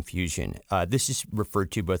some confusion. This is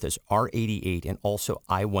referred to both as R88 and also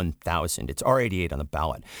I-1000. It's R88 on the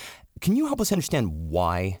ballot. Can you help us understand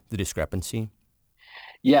why the discrepancy?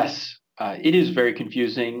 Yes. It is very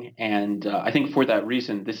confusing, and I think for that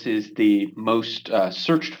reason, this is the most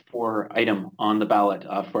searched for item on the ballot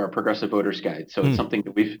for our Progressive Voters Guide. So it's something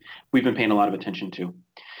that we've been paying a lot of attention to.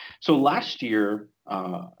 So last year,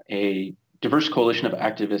 a diverse coalition of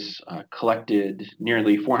activists collected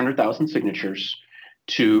nearly 400,000 signatures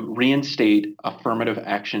to reinstate affirmative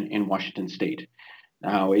action in Washington state.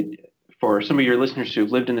 Now, for some of your listeners who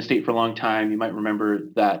have lived in the state for a long time, you might remember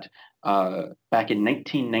that back in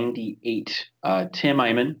 1998, Tim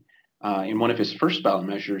Eyman, in one of his first ballot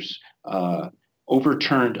measures,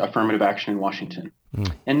 overturned affirmative action in Washington.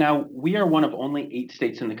 And now we are one of only 8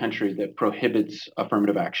 states in the country that prohibits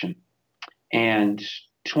affirmative action. And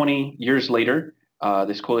 20 years later,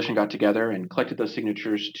 this coalition got together and collected those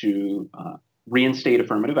signatures to reinstate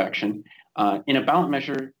affirmative action in a ballot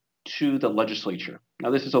measure to the legislature. Now,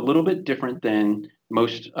 this is a little bit different than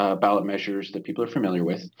most ballot measures that people are familiar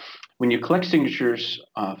with. When you collect signatures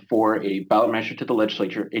for a ballot measure to the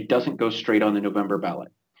legislature, it doesn't go straight on the November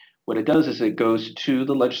ballot. What it does is it goes to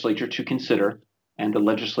the legislature to consider, and the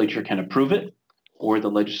legislature can approve it, or the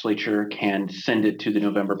legislature can send it to the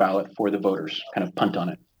November ballot for the voters, kind of punt on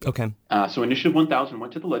it. Okay. So Initiative 1000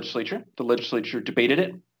 went to the legislature. The legislature debated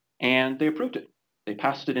it, and they approved it. They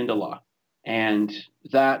passed it into law. And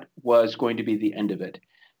that was going to be the end of it.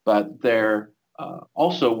 But there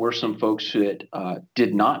also were some folks that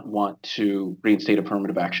did not want to reinstate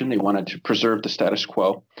affirmative action. They wanted to preserve the status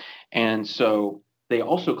quo. And so they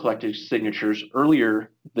also collected signatures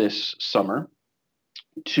earlier this summer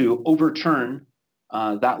to overturn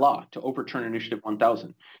that law, to overturn Initiative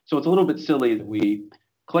 1000. So it's a little bit silly that we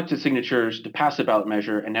collected signatures to pass a ballot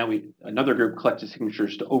measure, and now another group collected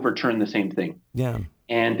signatures to overturn the same thing. Yeah.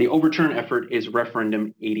 And the overturn effort is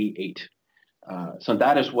Referendum 88. So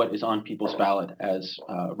that is what is on people's ballot as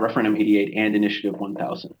Referendum 88 and Initiative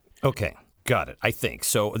 1000. Okay. Got it. I think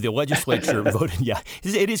so. The legislature voted. Yeah,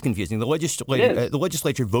 it is confusing. The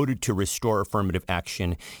legislature voted to restore affirmative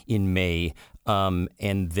action in May,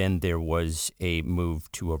 and then there was a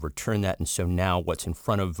move to overturn that. And so now, what's in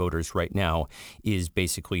front of voters right now is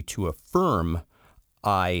basically to affirm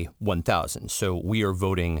I-1000. So we are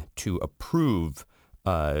voting to approve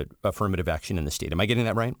affirmative action in the state. Am I getting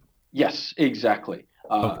that right? Yes, exactly.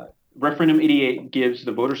 Okay. Referendum 88 gives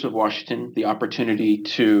the voters of Washington the opportunity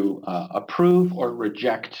to approve or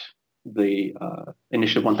reject the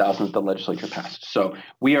Initiative 1000 that the legislature passed. So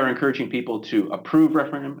we are encouraging people to approve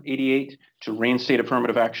Referendum 88, to reinstate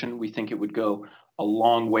affirmative action. We think it would go a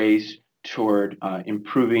long ways toward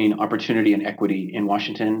improving opportunity and equity in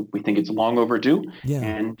Washington. We think it's long overdue,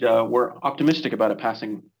 and we're optimistic about it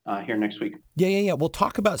passing here next week. Yeah. We'll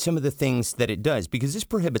talk about some of the things that it does, because this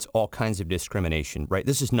prohibits all kinds of discrimination, right?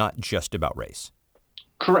 This is not just about race.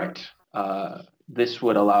 Correct. This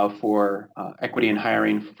would allow for equity in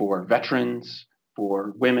hiring for veterans,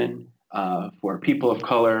 for women, for people of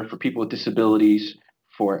color, for people with disabilities,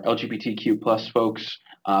 for LGBTQ plus folks.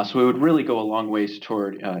 So it would really go a long ways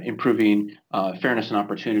toward improving fairness and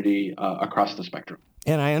opportunity across the spectrum.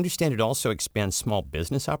 And I understand it also expands small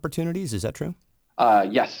business opportunities. Is that true?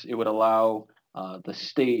 Yes, it would allow the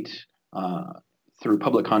state through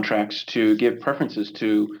public contracts to give preferences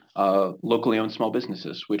to locally owned small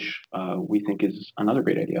businesses, which we think is another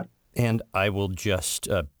great idea. And I will just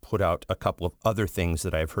put out a couple of other things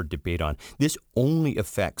that I've heard debate on. This only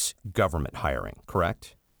affects government hiring,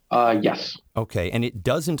 correct? Yes. Okay, and it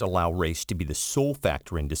doesn't allow race to be the sole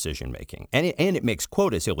factor in decision making, and it makes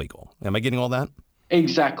quotas illegal. Am I getting all that?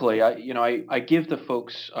 Exactly. I give the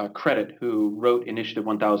folks credit who wrote Initiative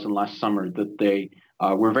 1000 last summer that they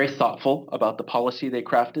were very thoughtful about the policy they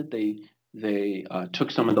crafted. They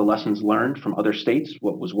took some of the lessons learned from other states,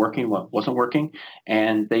 what was working, what wasn't working,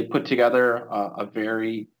 and they put together a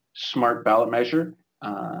very smart ballot measure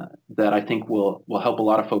that I think will help a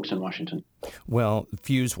lot of folks in Washington. Well,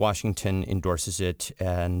 Fuse Washington endorses it,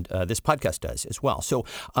 and this podcast does as well. So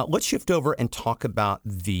let's shift over and talk about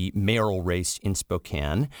the mayoral race in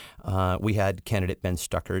Spokane. We had candidate Ben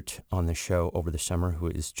Stuckert on the show over the summer, who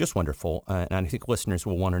is just wonderful. And I think listeners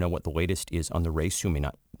will want to know what the latest is on the race, who may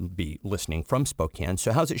not be listening from Spokane.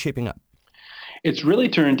 So how's it shaping up? It's really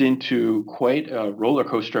turned into quite a roller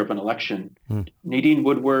coaster of an election. Nadine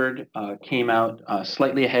Woodward came out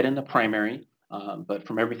slightly ahead in the primary, but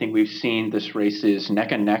from everything we've seen, this race is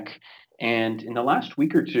neck and neck. And in the last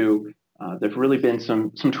week or two, there've really been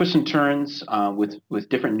some twists and turns with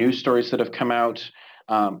different news stories that have come out.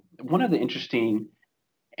 One of the interesting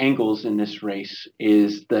angles in this race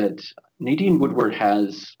is that Nadine Woodward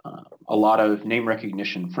has a lot of name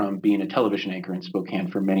recognition from being a television anchor in Spokane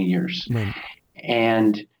for many years. Right.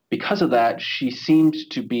 And because of that, she seems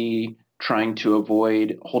to be trying to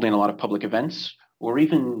avoid holding a lot of public events or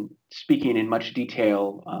even speaking in much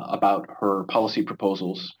detail about her policy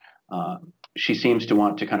proposals. She seems to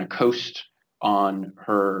want to kind of coast on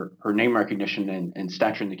her name recognition and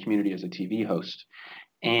stature in the community as a TV host.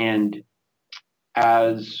 And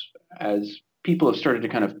as people have started to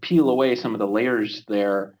kind of peel away some of the layers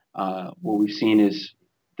there, what we've seen is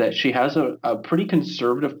that she has a pretty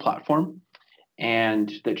conservative platform,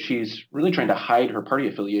 and that she's really trying to hide her party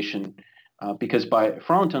affiliation because for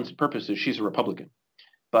all intents and purposes, she's a Republican.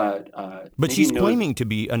 But she's claiming to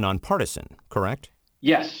be a nonpartisan, correct?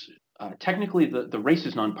 Yes. Technically, the race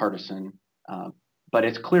is nonpartisan, but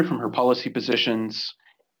it's clear from her policy positions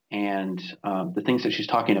and the things that she's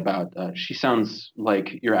talking about, she sounds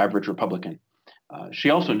like your average Republican. She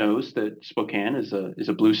also knows that Spokane is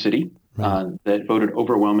a blue city that voted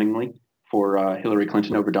overwhelmingly for Hillary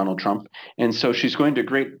Clinton over Donald Trump. And so she's going to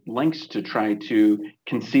great lengths to try to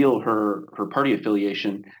conceal her party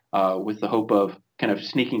affiliation with the hope of kind of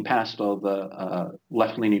sneaking past all the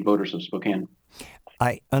left-leaning voters of Spokane.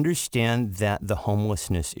 I understand that the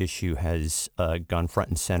homelessness issue has gone front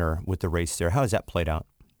and center with the race there. How has that played out?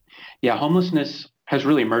 Yeah, homelessness has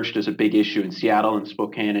really emerged as a big issue in Seattle and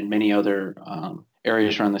Spokane and many other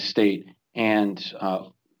areas around the state. And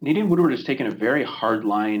Nadine Woodward has taken a very hard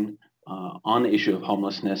line on the issue of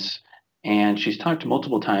homelessness. And she's talked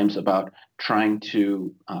multiple times about trying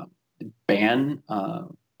to ban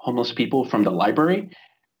homeless people from the library,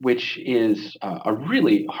 which is a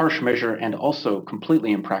really harsh measure and also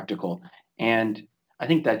completely impractical. And I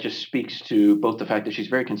think that just speaks to both the fact that she's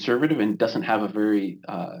very conservative and doesn't have a very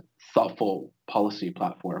thoughtful policy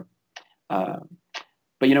platform. But,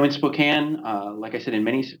 in Spokane, like I said, in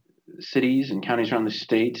many cities and counties around the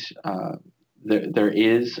state, there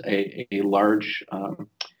is a large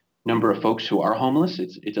number of folks who are homeless.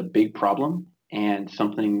 It's a big problem and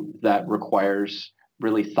something that requires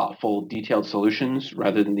really thoughtful, detailed solutions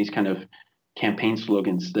rather than these kind of campaign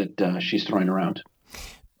slogans that she's throwing around.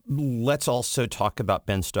 Let's also talk about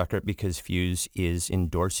Ben Stuckert because Fuse is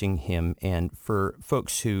endorsing him. And for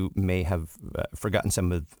folks who may have forgotten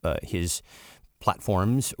some of his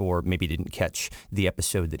platforms or maybe didn't catch the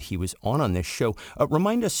episode that he was on this show,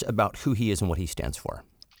 remind us about who he is and what he stands for.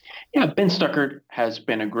 Yeah, Ben Stuckert has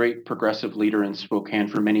been a great progressive leader in Spokane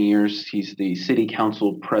for many years. He's the city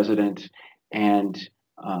council president, and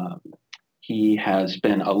he has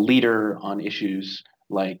been a leader on issues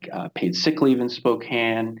like paid sick leave in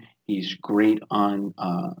Spokane. He's great on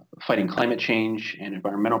fighting climate change and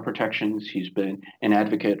environmental protections. He's been an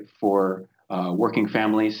advocate for working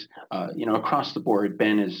families. Across the board,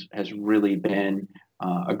 Ben has really been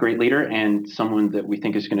a great leader and someone that we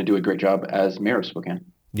think is going to do a great job as mayor of Spokane.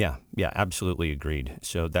 Yeah, absolutely agreed.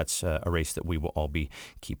 So that's a race that we will all be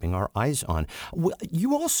keeping our eyes on.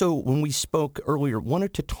 You also, when we spoke earlier,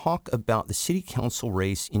 wanted to talk about the city council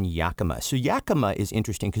race in Yakima. So Yakima is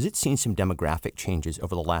interesting because it's seen some demographic changes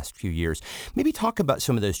over the last few years. Maybe talk about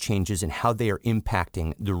some of those changes and how they are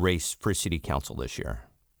impacting the race for city council this year.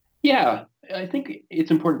 Yeah, I think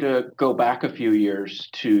it's important to go back a few years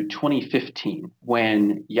to 2015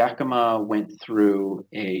 when Yakima went through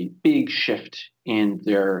a big shift in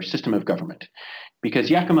their system of government.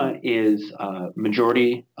 Because Yakima is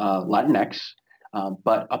majority Latinx,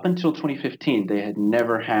 but up until 2015, they had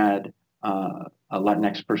never had a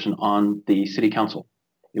Latinx person on the city council.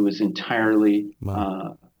 It was entirely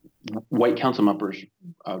white council members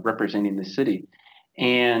representing the city.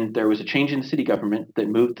 And there was a change in the city government that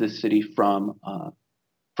moved the city from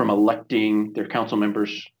electing their council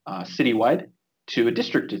members citywide to a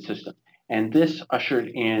districted system. And this ushered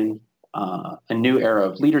in a new era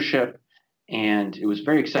of leadership. And it was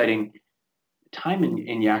very exciting time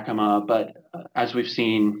in Yakima. But as we've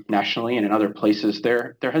seen nationally and in other places,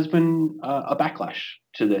 there has been a backlash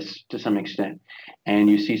to this to some extent. And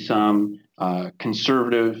you see some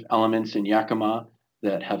conservative elements in Yakima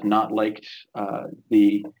that have not liked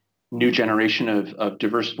the new generation of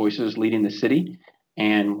diverse voices leading the city.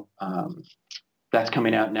 And that's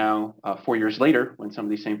coming out now 4 years later when some of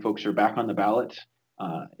these same folks are back on the ballot.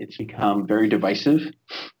 It's become very divisive.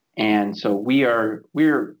 And so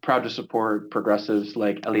we're proud to support progressives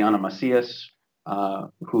like Eliana Macias,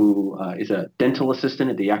 who is a dental assistant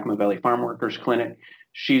at the Yakima Valley Farm Workers Clinic.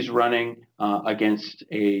 She's running against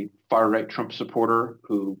a far-right Trump supporter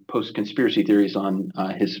who posts conspiracy theories on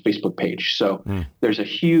his Facebook page. So there's a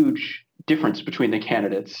huge difference between the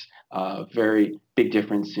candidates, very big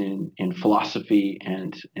difference in philosophy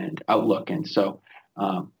and outlook. And so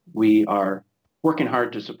we are working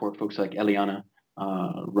hard to support folks like Eliana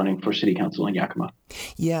running for city council in Yakima.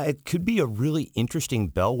 Yeah, it could be a really interesting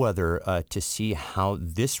bellwether to see how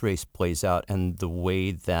this race plays out and the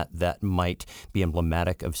way that might be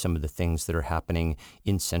emblematic of some of the things that are happening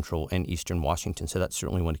in central and eastern Washington. So that's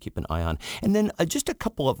certainly one to keep an eye on. And then just a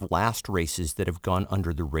couple of last races that have gone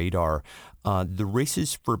under the radar. The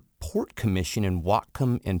races for Port Commission in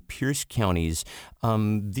Whatcom and Pierce counties.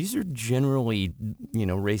 These are generally,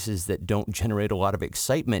 races that don't generate a lot of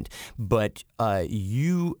excitement, but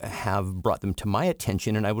you have brought them to my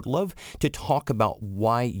attention, and I would love to talk about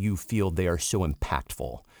why you feel they are so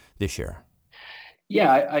impactful this year.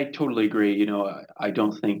 Yeah, I totally agree. I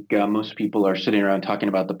don't think most people are sitting around talking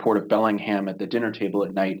about the Port of Bellingham at the dinner table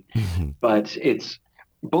at night, but it's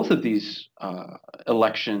both of these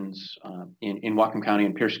elections in Whatcom County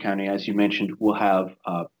and Pierce County, as you mentioned, will have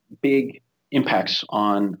big impacts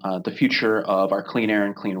on the future of our clean air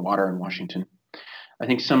and clean water in Washington. I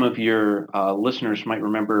think some of your listeners might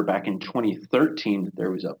remember back in 2013, there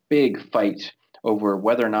was a big fight over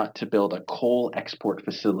whether or not to build a coal export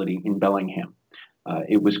facility in Bellingham.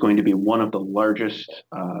 It was going to be one of the largest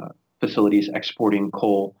facilities exporting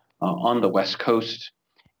coal on the West Coast.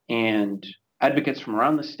 And advocates from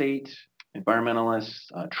around the state, environmentalists,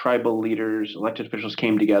 tribal leaders, elected officials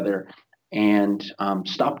came together and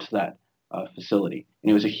stopped that facility. And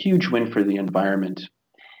it was a huge win for the environment.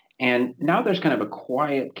 And now there's kind of a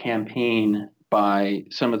quiet campaign by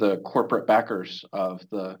some of the corporate backers of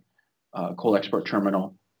the coal export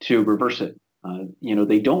terminal to reverse it.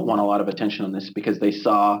 They don't want a lot of attention on this because they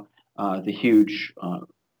saw the huge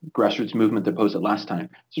grassroots movement that opposed it last time.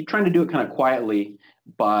 So trying to do it kind of quietly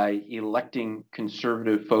by electing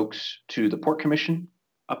conservative folks to the Port Commission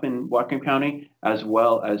up in Whatcom County, as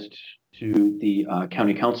well as to the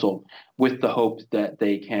county council, with the hope that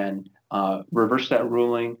they can reverse that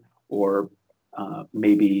ruling or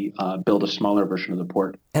maybe build a smaller version of the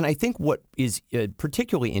port. And I think what is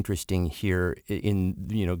particularly interesting here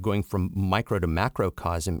in going from micro to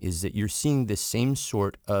macrocosm is that you're seeing the same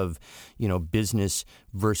sort of business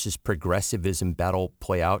versus progressivism battle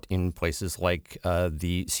play out in places like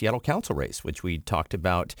the Seattle Council race, which we talked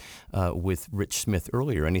about with Rich Smith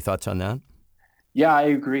earlier. Any thoughts on that? Yeah, I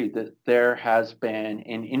agree that there has been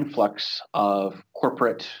an influx of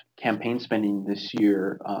corporate campaign spending this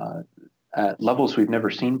year at levels we've never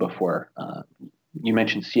seen before. You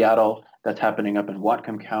mentioned Seattle. That's happening up in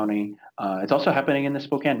Whatcom County. It's also happening in the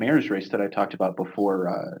Spokane mayor's race that I talked about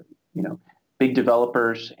before. Big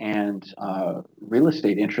developers and real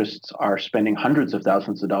estate interests are spending hundreds of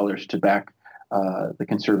thousands of dollars to back the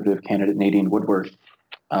conservative candidate Nadine Woodward.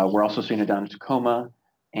 We're also seeing it down in Tacoma,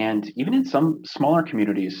 and even in some smaller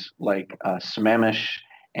communities like Sammamish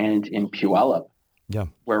and in Puyallup,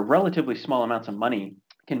 where relatively small amounts of money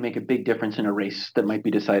can make a big difference in a race that might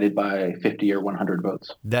be decided by 50 or 100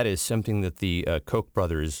 votes. That is something that the Koch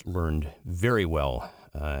brothers learned very well.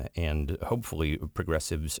 And hopefully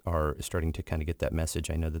progressives are starting to kind of get that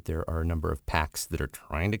message. I know that there are a number of PACs that are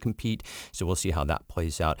trying to compete, so we'll see how that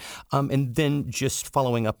plays out. And then just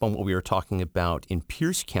following up on what we were talking about in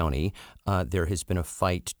Pierce County, there has been a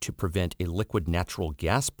fight to prevent a liquid natural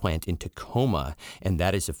gas plant in Tacoma, and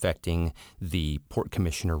that is affecting the Port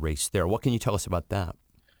Commissioner race there. What can you tell us about that?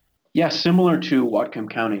 Yeah, similar to Whatcom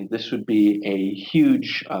County, this would be a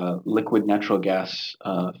huge liquid natural gas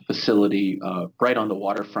facility right on the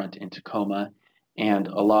waterfront in Tacoma. And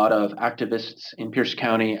a lot of activists in Pierce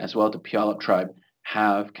County, as well as the Puyallup tribe,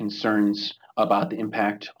 have concerns about the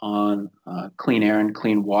impact on clean air and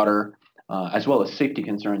clean water, as well as safety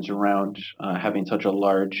concerns around having such a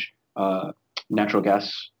large natural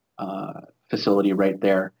gas facility right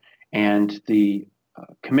there. And the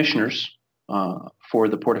commissioners for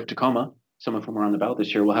the Port of Tacoma, some of whom are on the ballot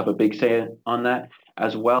this year, will have a big say on that,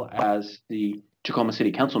 as well as the Tacoma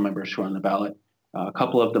City Council members who are on the ballot. A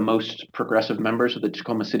couple of the most progressive members of the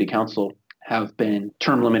Tacoma City Council have been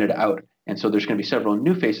term limited out. And so there's going to be several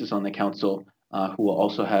new faces on the council who will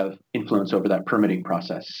also have influence over that permitting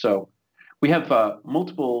process. So we have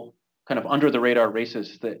multiple kind of under the radar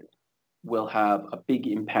races that will have a big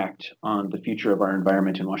impact on the future of our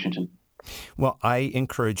environment in Washington. Well, I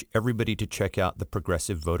encourage everybody to check out the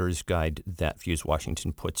Progressive Voters Guide that Fuse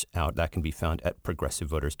Washington puts out. That can be found at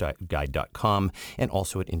progressivevotersguide.com and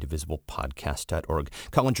also at indivisiblepodcast.org.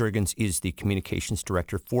 Colin Jurgens is the communications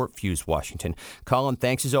director for Fuse Washington. Colin,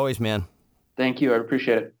 thanks as always, man. Thank you. I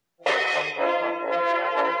appreciate it.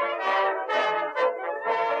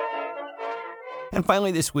 And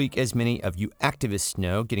finally this week, as many of you activists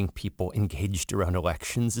know, getting people engaged around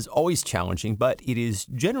elections is always challenging, but it is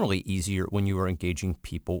generally easier when you are engaging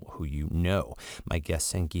people who you know. My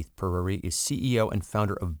guest, Sangeeth Peruri, is CEO and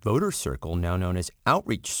founder of OutreachCircle, now known as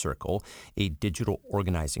OutreachCircle, a digital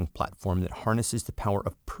organizing platform that harnesses the power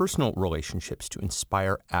of personal relationships to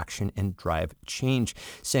inspire action and drive change.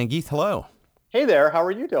 Sangeeth, hello. Hey there, how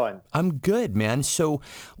are you doing? I'm good, man. So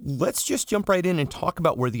let's just jump right in and talk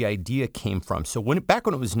about where the idea came from. So back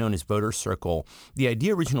when it was known as OutreachCircle, the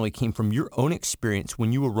idea originally came from your own experience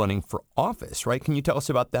when you were running for office, right? Can you tell us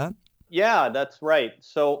about that? Yeah, that's right.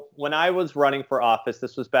 So when I was running for office,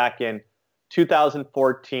 this was back in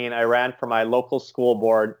 2014, I ran for my local school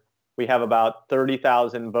board. We have about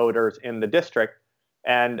 30,000 voters in the district.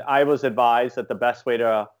 And I was advised that the best way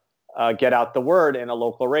to get out the word in a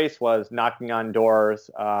local race was knocking on doors,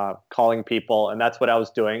 calling people. And that's what I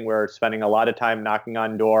was doing. We're spending a lot of time knocking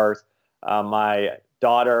on doors. My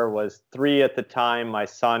daughter was 3 at the time. My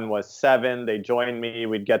son was 7. They joined me.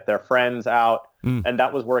 We'd get their friends out. And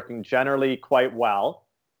that was working generally quite well.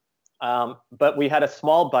 But we had a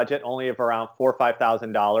small budget, only of around $4,000 or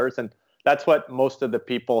 $5,000, and that's what most of the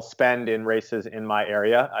people spend in races in my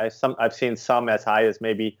area. I've seen some as high as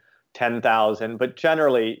maybe 10,000, but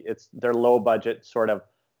generally they're low budget, sort of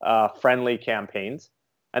friendly campaigns.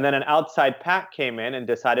 And then an outside PAC came in and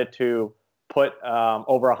decided to put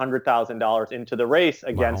over $100,000 into the race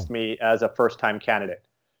against me as a first-time candidate.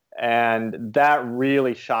 And that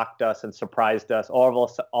really shocked us and surprised us. All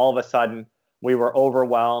of a sudden, we were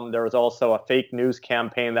overwhelmed. There was also a fake news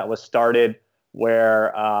campaign that was started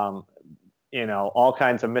where all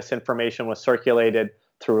kinds of misinformation was circulated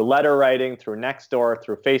through letter writing, through Nextdoor,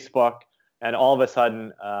 through Facebook, and all of a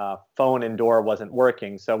sudden, phone and door wasn't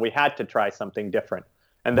working. So we had to try something different.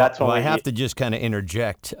 And that's when I have to just kind of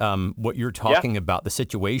interject. What you're talking about, the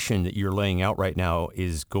situation that you're laying out right now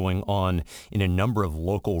is going on in a number of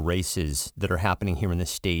local races that are happening here in the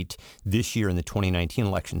state this year in the 2019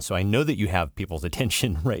 election. So I know that you have people's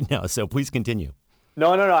attention right now. So please continue.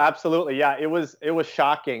 No, absolutely. Yeah, it was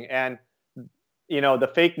shocking. And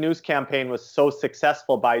the fake news campaign was so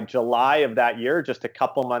successful by July of that year, just a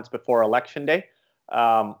couple months before Election Day.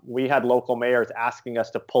 We had local mayors asking us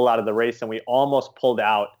to pull out of the race, and we almost pulled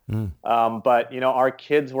out. But our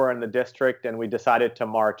kids were in the district, and we decided to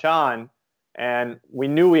march on. And we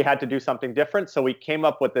knew we had to do something different, so we came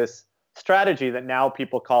up with this strategy that now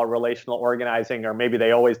people call relational organizing, or maybe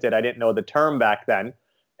they always did. I didn't know the term back then.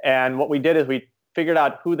 And what we did is we figured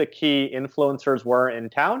out who the key influencers were in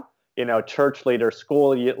town. Church leaders, school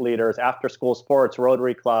leaders, after-school sports,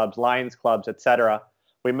 Rotary clubs, Lions clubs, etc.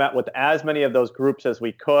 We met with as many of those groups as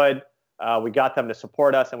we could. We got them to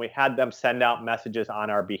support us, and we had them send out messages on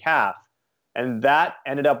our behalf. And that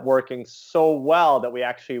ended up working so well that we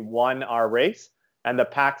actually won our race. And the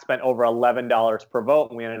PAC spent over $11 per vote,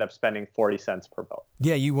 and we ended up spending 40 cents per vote.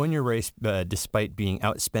 Yeah, you won your race despite being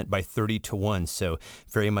outspent by 30-1. So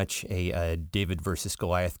very much a David versus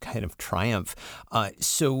Goliath kind of triumph.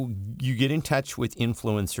 So you get in touch with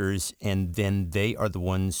influencers, and then they are the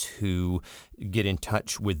ones who get in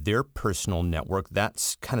touch with their personal network.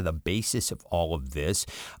 That's kind of the basis of all of this.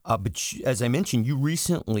 But as I mentioned, you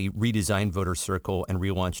recently redesigned OutreachCircle and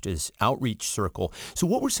relaunched as OutreachCircle. So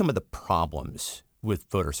what were some of the problems with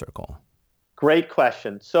OutreachCircle? Great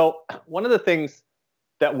question. So one of the things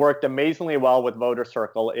that worked amazingly well with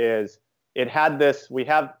OutreachCircle is it had this,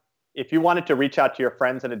 if you wanted to reach out to your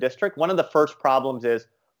friends in a district, one of the first problems is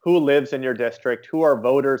who lives in your district, who are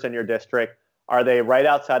voters in your district, are they right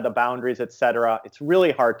outside the boundaries, et cetera. It's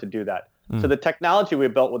really hard to do that. So the technology we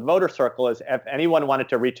built with OutreachCircle is if anyone wanted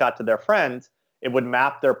to reach out to their friends, it would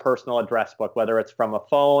map their personal address book, whether it's from a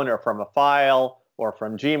phone or from a file or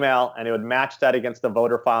from Gmail, and it would match that against the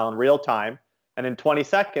voter file in real time. And in 20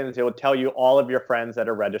 seconds, it would tell you all of your friends that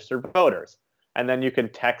are registered voters. And then you can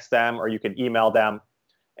text them or you can email them.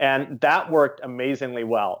 And that worked amazingly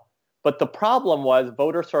well. But the problem was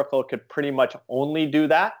OutreachCircle could pretty much only do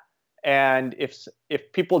that. And if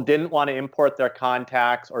people didn't want to import their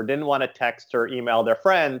contacts or didn't want to text or email their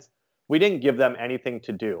friends, we didn't give them anything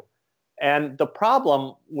to do. And the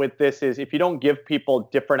problem with this is if you don't give people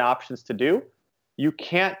different options to do, you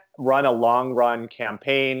can't run a long-run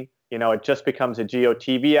campaign. It just becomes a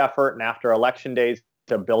GOTV effort, and after election days,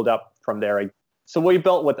 to build up from there. So what we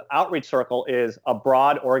built with OutreachCircle is a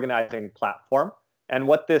broad organizing platform. And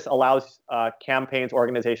what this allows campaigns,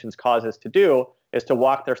 organizations, causes to do is to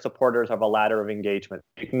walk their supporters up a ladder of engagement.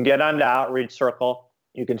 You can get onto OutreachCircle.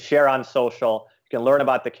 You can share on social. You can learn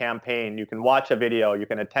about the campaign. You can watch a video. You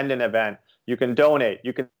can attend an event. You can donate.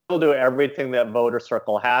 You can still do everything that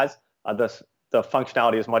OutreachCircle has. The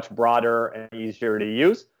functionality is much broader and easier to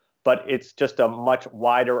use, but it's just a much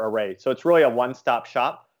wider array. So it's really a one-stop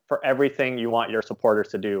shop for everything you want your supporters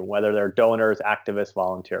to do, whether they're donors, activists,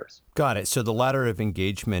 volunteers. Got it. So the ladder of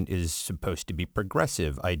engagement is supposed to be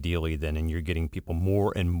progressive, ideally, then, and you're getting people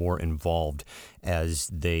more and more involved as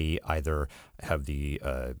they either have the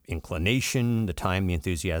inclination, the time, the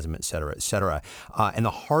enthusiasm, et cetera, et cetera. And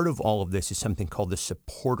the heart of all of this is something called the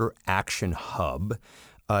Supporter Action Hub.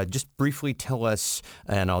 Just briefly tell us,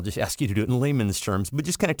 and I'll just ask you to do it in layman's terms, but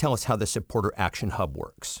just kind of tell us how the Supporter Action Hub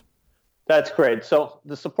works. That's great. So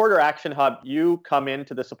the Supporter Action Hub, you come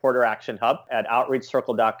into the Supporter Action Hub at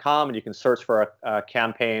OutreachCircle.com, and you can search for a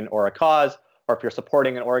campaign or a cause, or if you're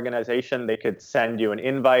supporting an organization, they could send you an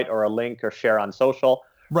invite or a link or share on social.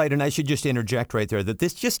 Right, and I should just interject right there that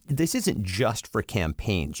this isn't just for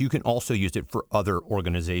campaigns. You can also use it for other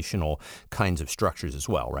organizational kinds of structures as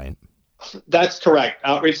well, right? That's correct.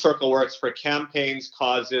 OutreachCircle works for campaigns,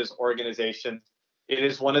 causes, organizations. It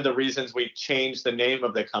is one of the reasons we changed the name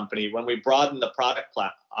of the company. When we broadened the product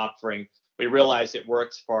offering, we realized it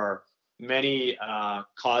works for many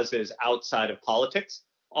causes outside of politics.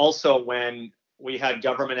 Also, when we had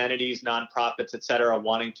government entities, nonprofits, et cetera,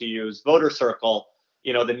 wanting to use OutreachCircle,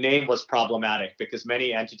 the name was problematic because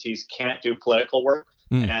many entities can't do political work.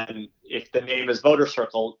 And if the name is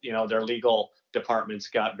OutreachCircle, their legal departments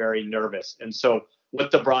got very nervous. And so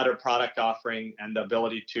with the broader product offering and the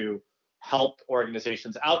ability to help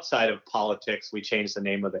organizations outside of politics, we changed the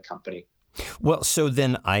name of the company. Well, so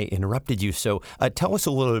then I interrupted you. So tell us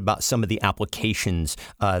a little bit about some of the applications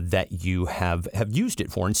that you have used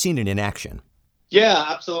it for and seen it in action. Yeah,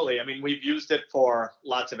 absolutely. I mean, we've used it for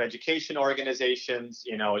lots of education organizations,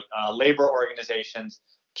 labor organizations,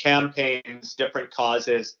 campaigns, different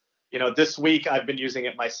causes. This week I've been using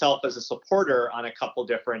it myself as a supporter on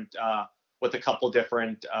with a couple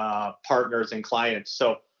different partners and clients.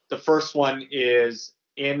 So the first one is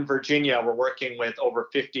in Virginia. We're working with over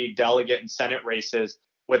 50 delegate and Senate races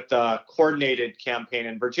with the coordinated campaign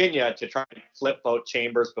in Virginia to try and flip vote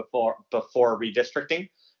chambers before redistricting.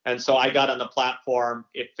 And so I got on the platform.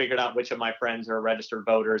 It figured out which of my friends are registered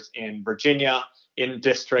voters in Virginia in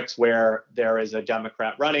districts where there is a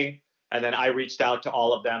Democrat running. And then I reached out to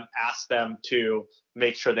all of them, asked them to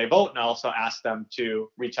make sure they vote, and I also asked them to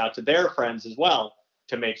reach out to their friends as well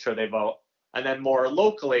to make sure they vote. And then more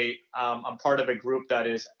locally, I'm part of a group that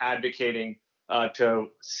is advocating to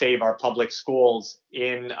save our public schools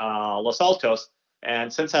in Los Altos.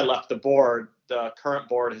 And since I left the board, the current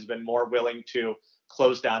board has been more willing to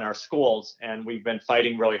close down our schools, and we've been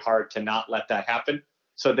fighting really hard to not let that happen.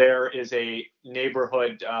 So there is a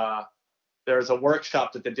neighborhood, there's a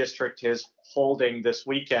workshop that the district is holding this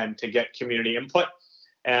weekend to get community input.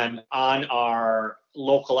 And on our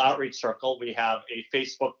local outreach circle, we have a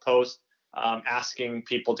Facebook post asking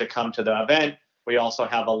people to come to the event. We also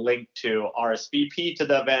have a link to RSVP to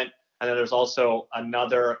the event. And then there's also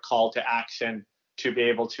another call to action to be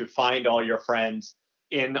able to find all your friends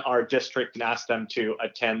in our district and ask them to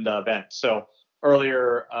attend the event. So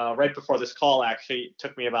earlier, right before this call, actually, it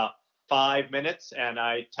took me about 5 minutes, and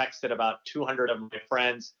I texted about 200 of my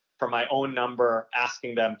friends from my own number,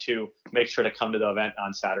 asking them to make sure to come to the event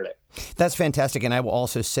on Saturday. That's fantastic. And I will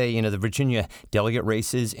also say, the Virginia delegate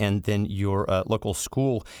races and then your local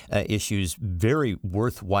school issues, very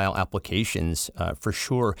worthwhile applications for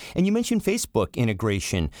sure. And you mentioned Facebook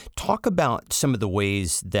integration. Talk about some of the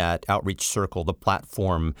ways that OutreachCircle, the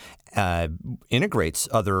platform, integrates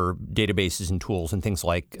other databases and tools and things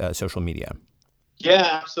like social media.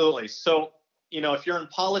 Yeah, absolutely. So, if you're in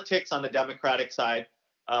politics on the Democratic side,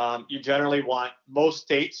 you generally want most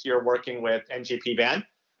states you're working with NGP Van.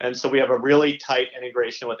 And so we have a really tight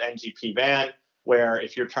integration with NGP Van, where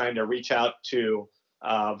if you're trying to reach out to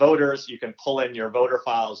voters, you can pull in your voter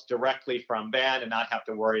files directly from Van and not have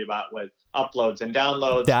to worry about with uploads and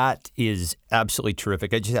downloads. That is absolutely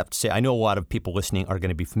terrific. I just have to say, I know a lot of people listening are going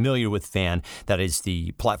to be familiar with Van. That is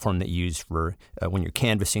the platform that you use for when you're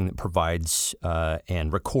canvassing, that provides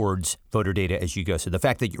and records voter data as you go. So the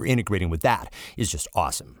fact that you're integrating with that is just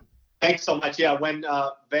awesome. Thanks so much. Yeah, when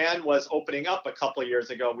Van was opening up a couple of years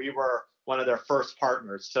ago, we were one of their first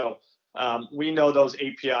partners. So we know those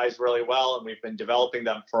APIs really well, and we've been developing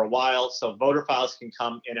them for a while. So voter files can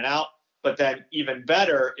come in and out. But then even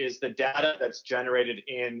better is the data that's generated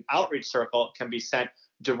in OutreachCircle can be sent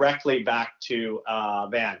directly back to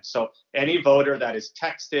Van. So any voter that is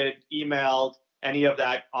texted, emailed, any of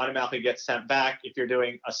that automatically gets sent back. If you're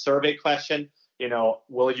doing a survey question,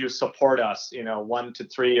 will you support us, 1 to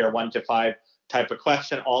 3 or 1 to 5 type of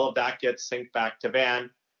question, all of that gets synced back to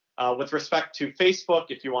Van. With respect to Facebook,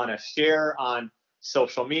 if you want to share on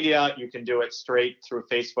social media, you can do it straight through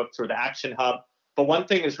Facebook, through the Action Hub. But one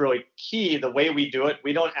thing is really key, the way we do it,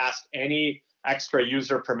 we don't ask any extra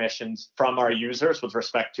user permissions from our users with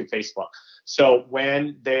respect to Facebook. So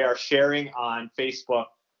when they are sharing on Facebook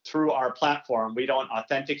through our platform, we don't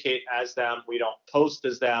authenticate as them, we don't post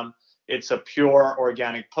as them. It's a pure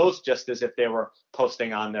organic post, just as if they were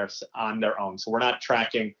posting on their own. So we're not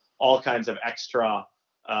tracking all kinds of extra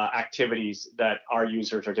activities that our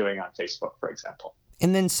users are doing on Facebook, for example.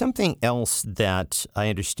 And then something else that I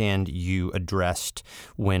understand you addressed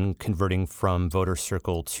when converting from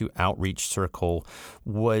OutreachCircle to OutreachCircle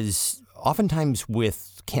was oftentimes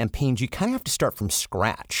with campaigns, you kind of have to start from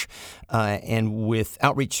scratch. And with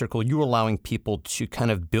OutreachCircle, you're allowing people to kind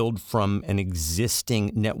of build from an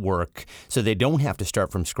existing network so they don't have to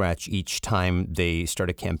start from scratch each time they start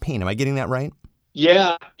a campaign. Am I getting that right?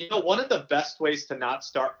 Yeah. One of the best ways to not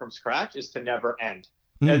start from scratch is to never end.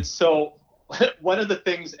 And so one of the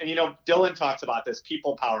things, and Dylan talks about this,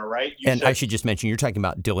 people power, right? I should just mention, you're talking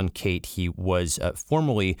about Dylan Cate. He was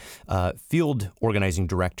formerly field organizing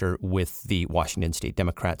director with the Washington State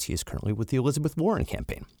Democrats. He is currently with the Elizabeth Warren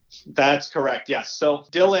campaign. That's correct, yes. So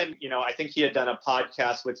Dylan, I think he had done a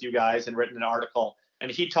podcast with you guys and written an article,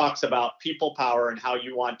 and he talks about people power and how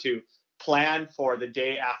you want to plan for the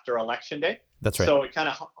day after Election Day. That's right. So it kind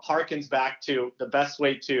of harkens back to the best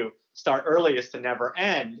way to start early is to never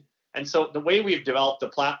end. And so the way we've developed the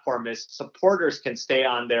platform is supporters can stay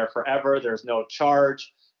on there forever. There's no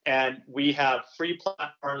charge. And we have free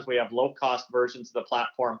platforms. We have low-cost versions of the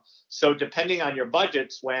platform. So depending on your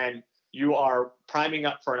budgets, when you are priming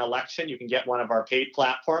up for an election, you can get one of our paid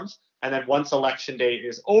platforms. And then once Election Day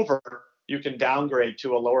is over, you can downgrade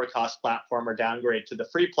to a lower-cost platform or downgrade to the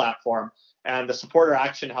free platform. And the Supporter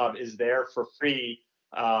Action Hub is there for free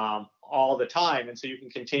all the time. And so you can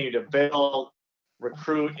continue to build,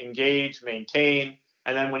 recruit, engage, maintain.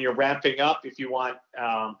 And then when you're ramping up, if you want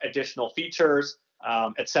additional features,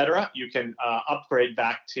 et cetera, you can upgrade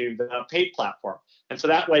back to the paid platform. And so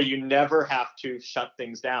that way you never have to shut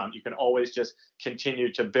things down. You can always just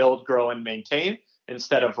continue to build, grow, and maintain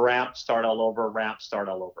instead of ramp, start all over.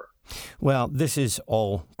 Well, this is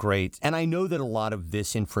all great. And I know that a lot of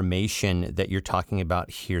this information that you're talking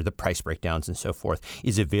about here, the price breakdowns and so forth,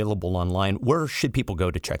 is available online. Where should people go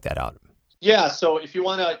to check that out? Yeah, so if you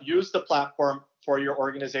want to use the platform for your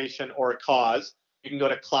organization or cause, you can go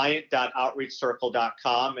to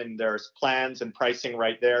client.outreachcircle.com, and there's plans and pricing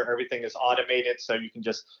right there. Everything is automated, so you can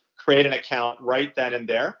just create an account right then and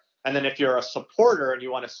there. And then if you're a supporter and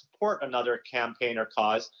you want to support another campaign or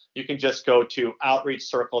cause, you can just go to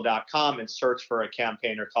OutreachCircle.com and search for a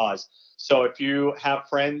campaign or cause. So if you have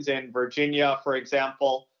friends in Virginia, for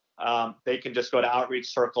example, they can just go to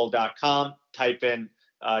OutreachCircle.com, type in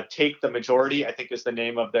Take the Majority, I think is the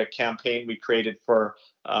name of the campaign we created for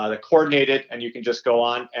the coordinated, and you can just go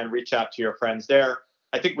on and reach out to your friends there.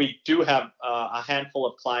 I think we do have a handful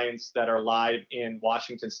of clients that are live in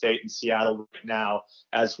Washington State and Seattle right now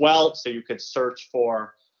as well. So you could search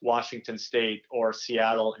for Washington State or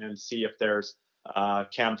Seattle and see if there's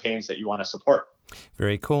campaigns that you want to support.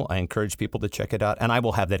 Very cool. I encourage people to check it out. And I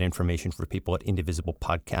will have that information for people at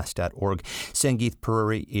indivisiblepodcast.org. Sangeeth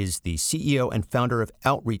Pururi is the CEO and founder of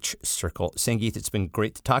Outreach Circle. Sangeeth, it's been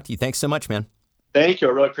great to talk to you. Thanks so much, man. Thank you.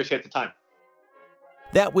 I really appreciate the time.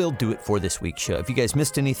 That will do it for this week's show. If you guys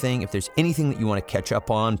missed anything, if there's anything that you want to catch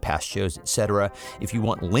up on, past shows, etc., if you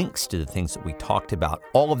want links to the things that we talked about,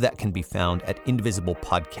 all of that can be found at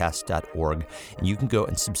indivisiblepodcast.org. And you can go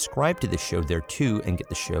and subscribe to the show there too and get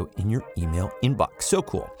the show in your email inbox. So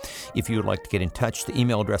cool. If you would like to get in touch, the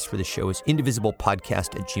email address for the show is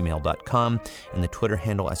indivisiblepodcast@gmail.com. And the Twitter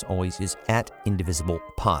handle, as always, is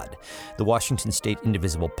 @indivisiblepod. The Washington State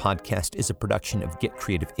Indivisible Podcast is a production of Get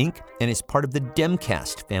Creative Inc. and is part of the Demcast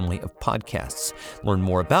family of podcasts. Learn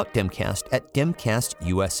more about Demcast at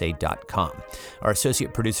demcastusa.com. Our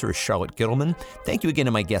associate producer is Charlotte Gittleman. Thank you again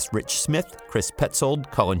to my guests Rich Smith, Chris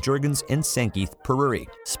Petzold, Colin Jurgens, and Sangeeth Pururi.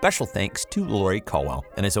 Special thanks to Lori Caldwell.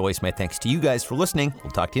 And as always, my thanks to you guys for listening. We'll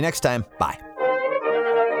talk to you next time. Bye.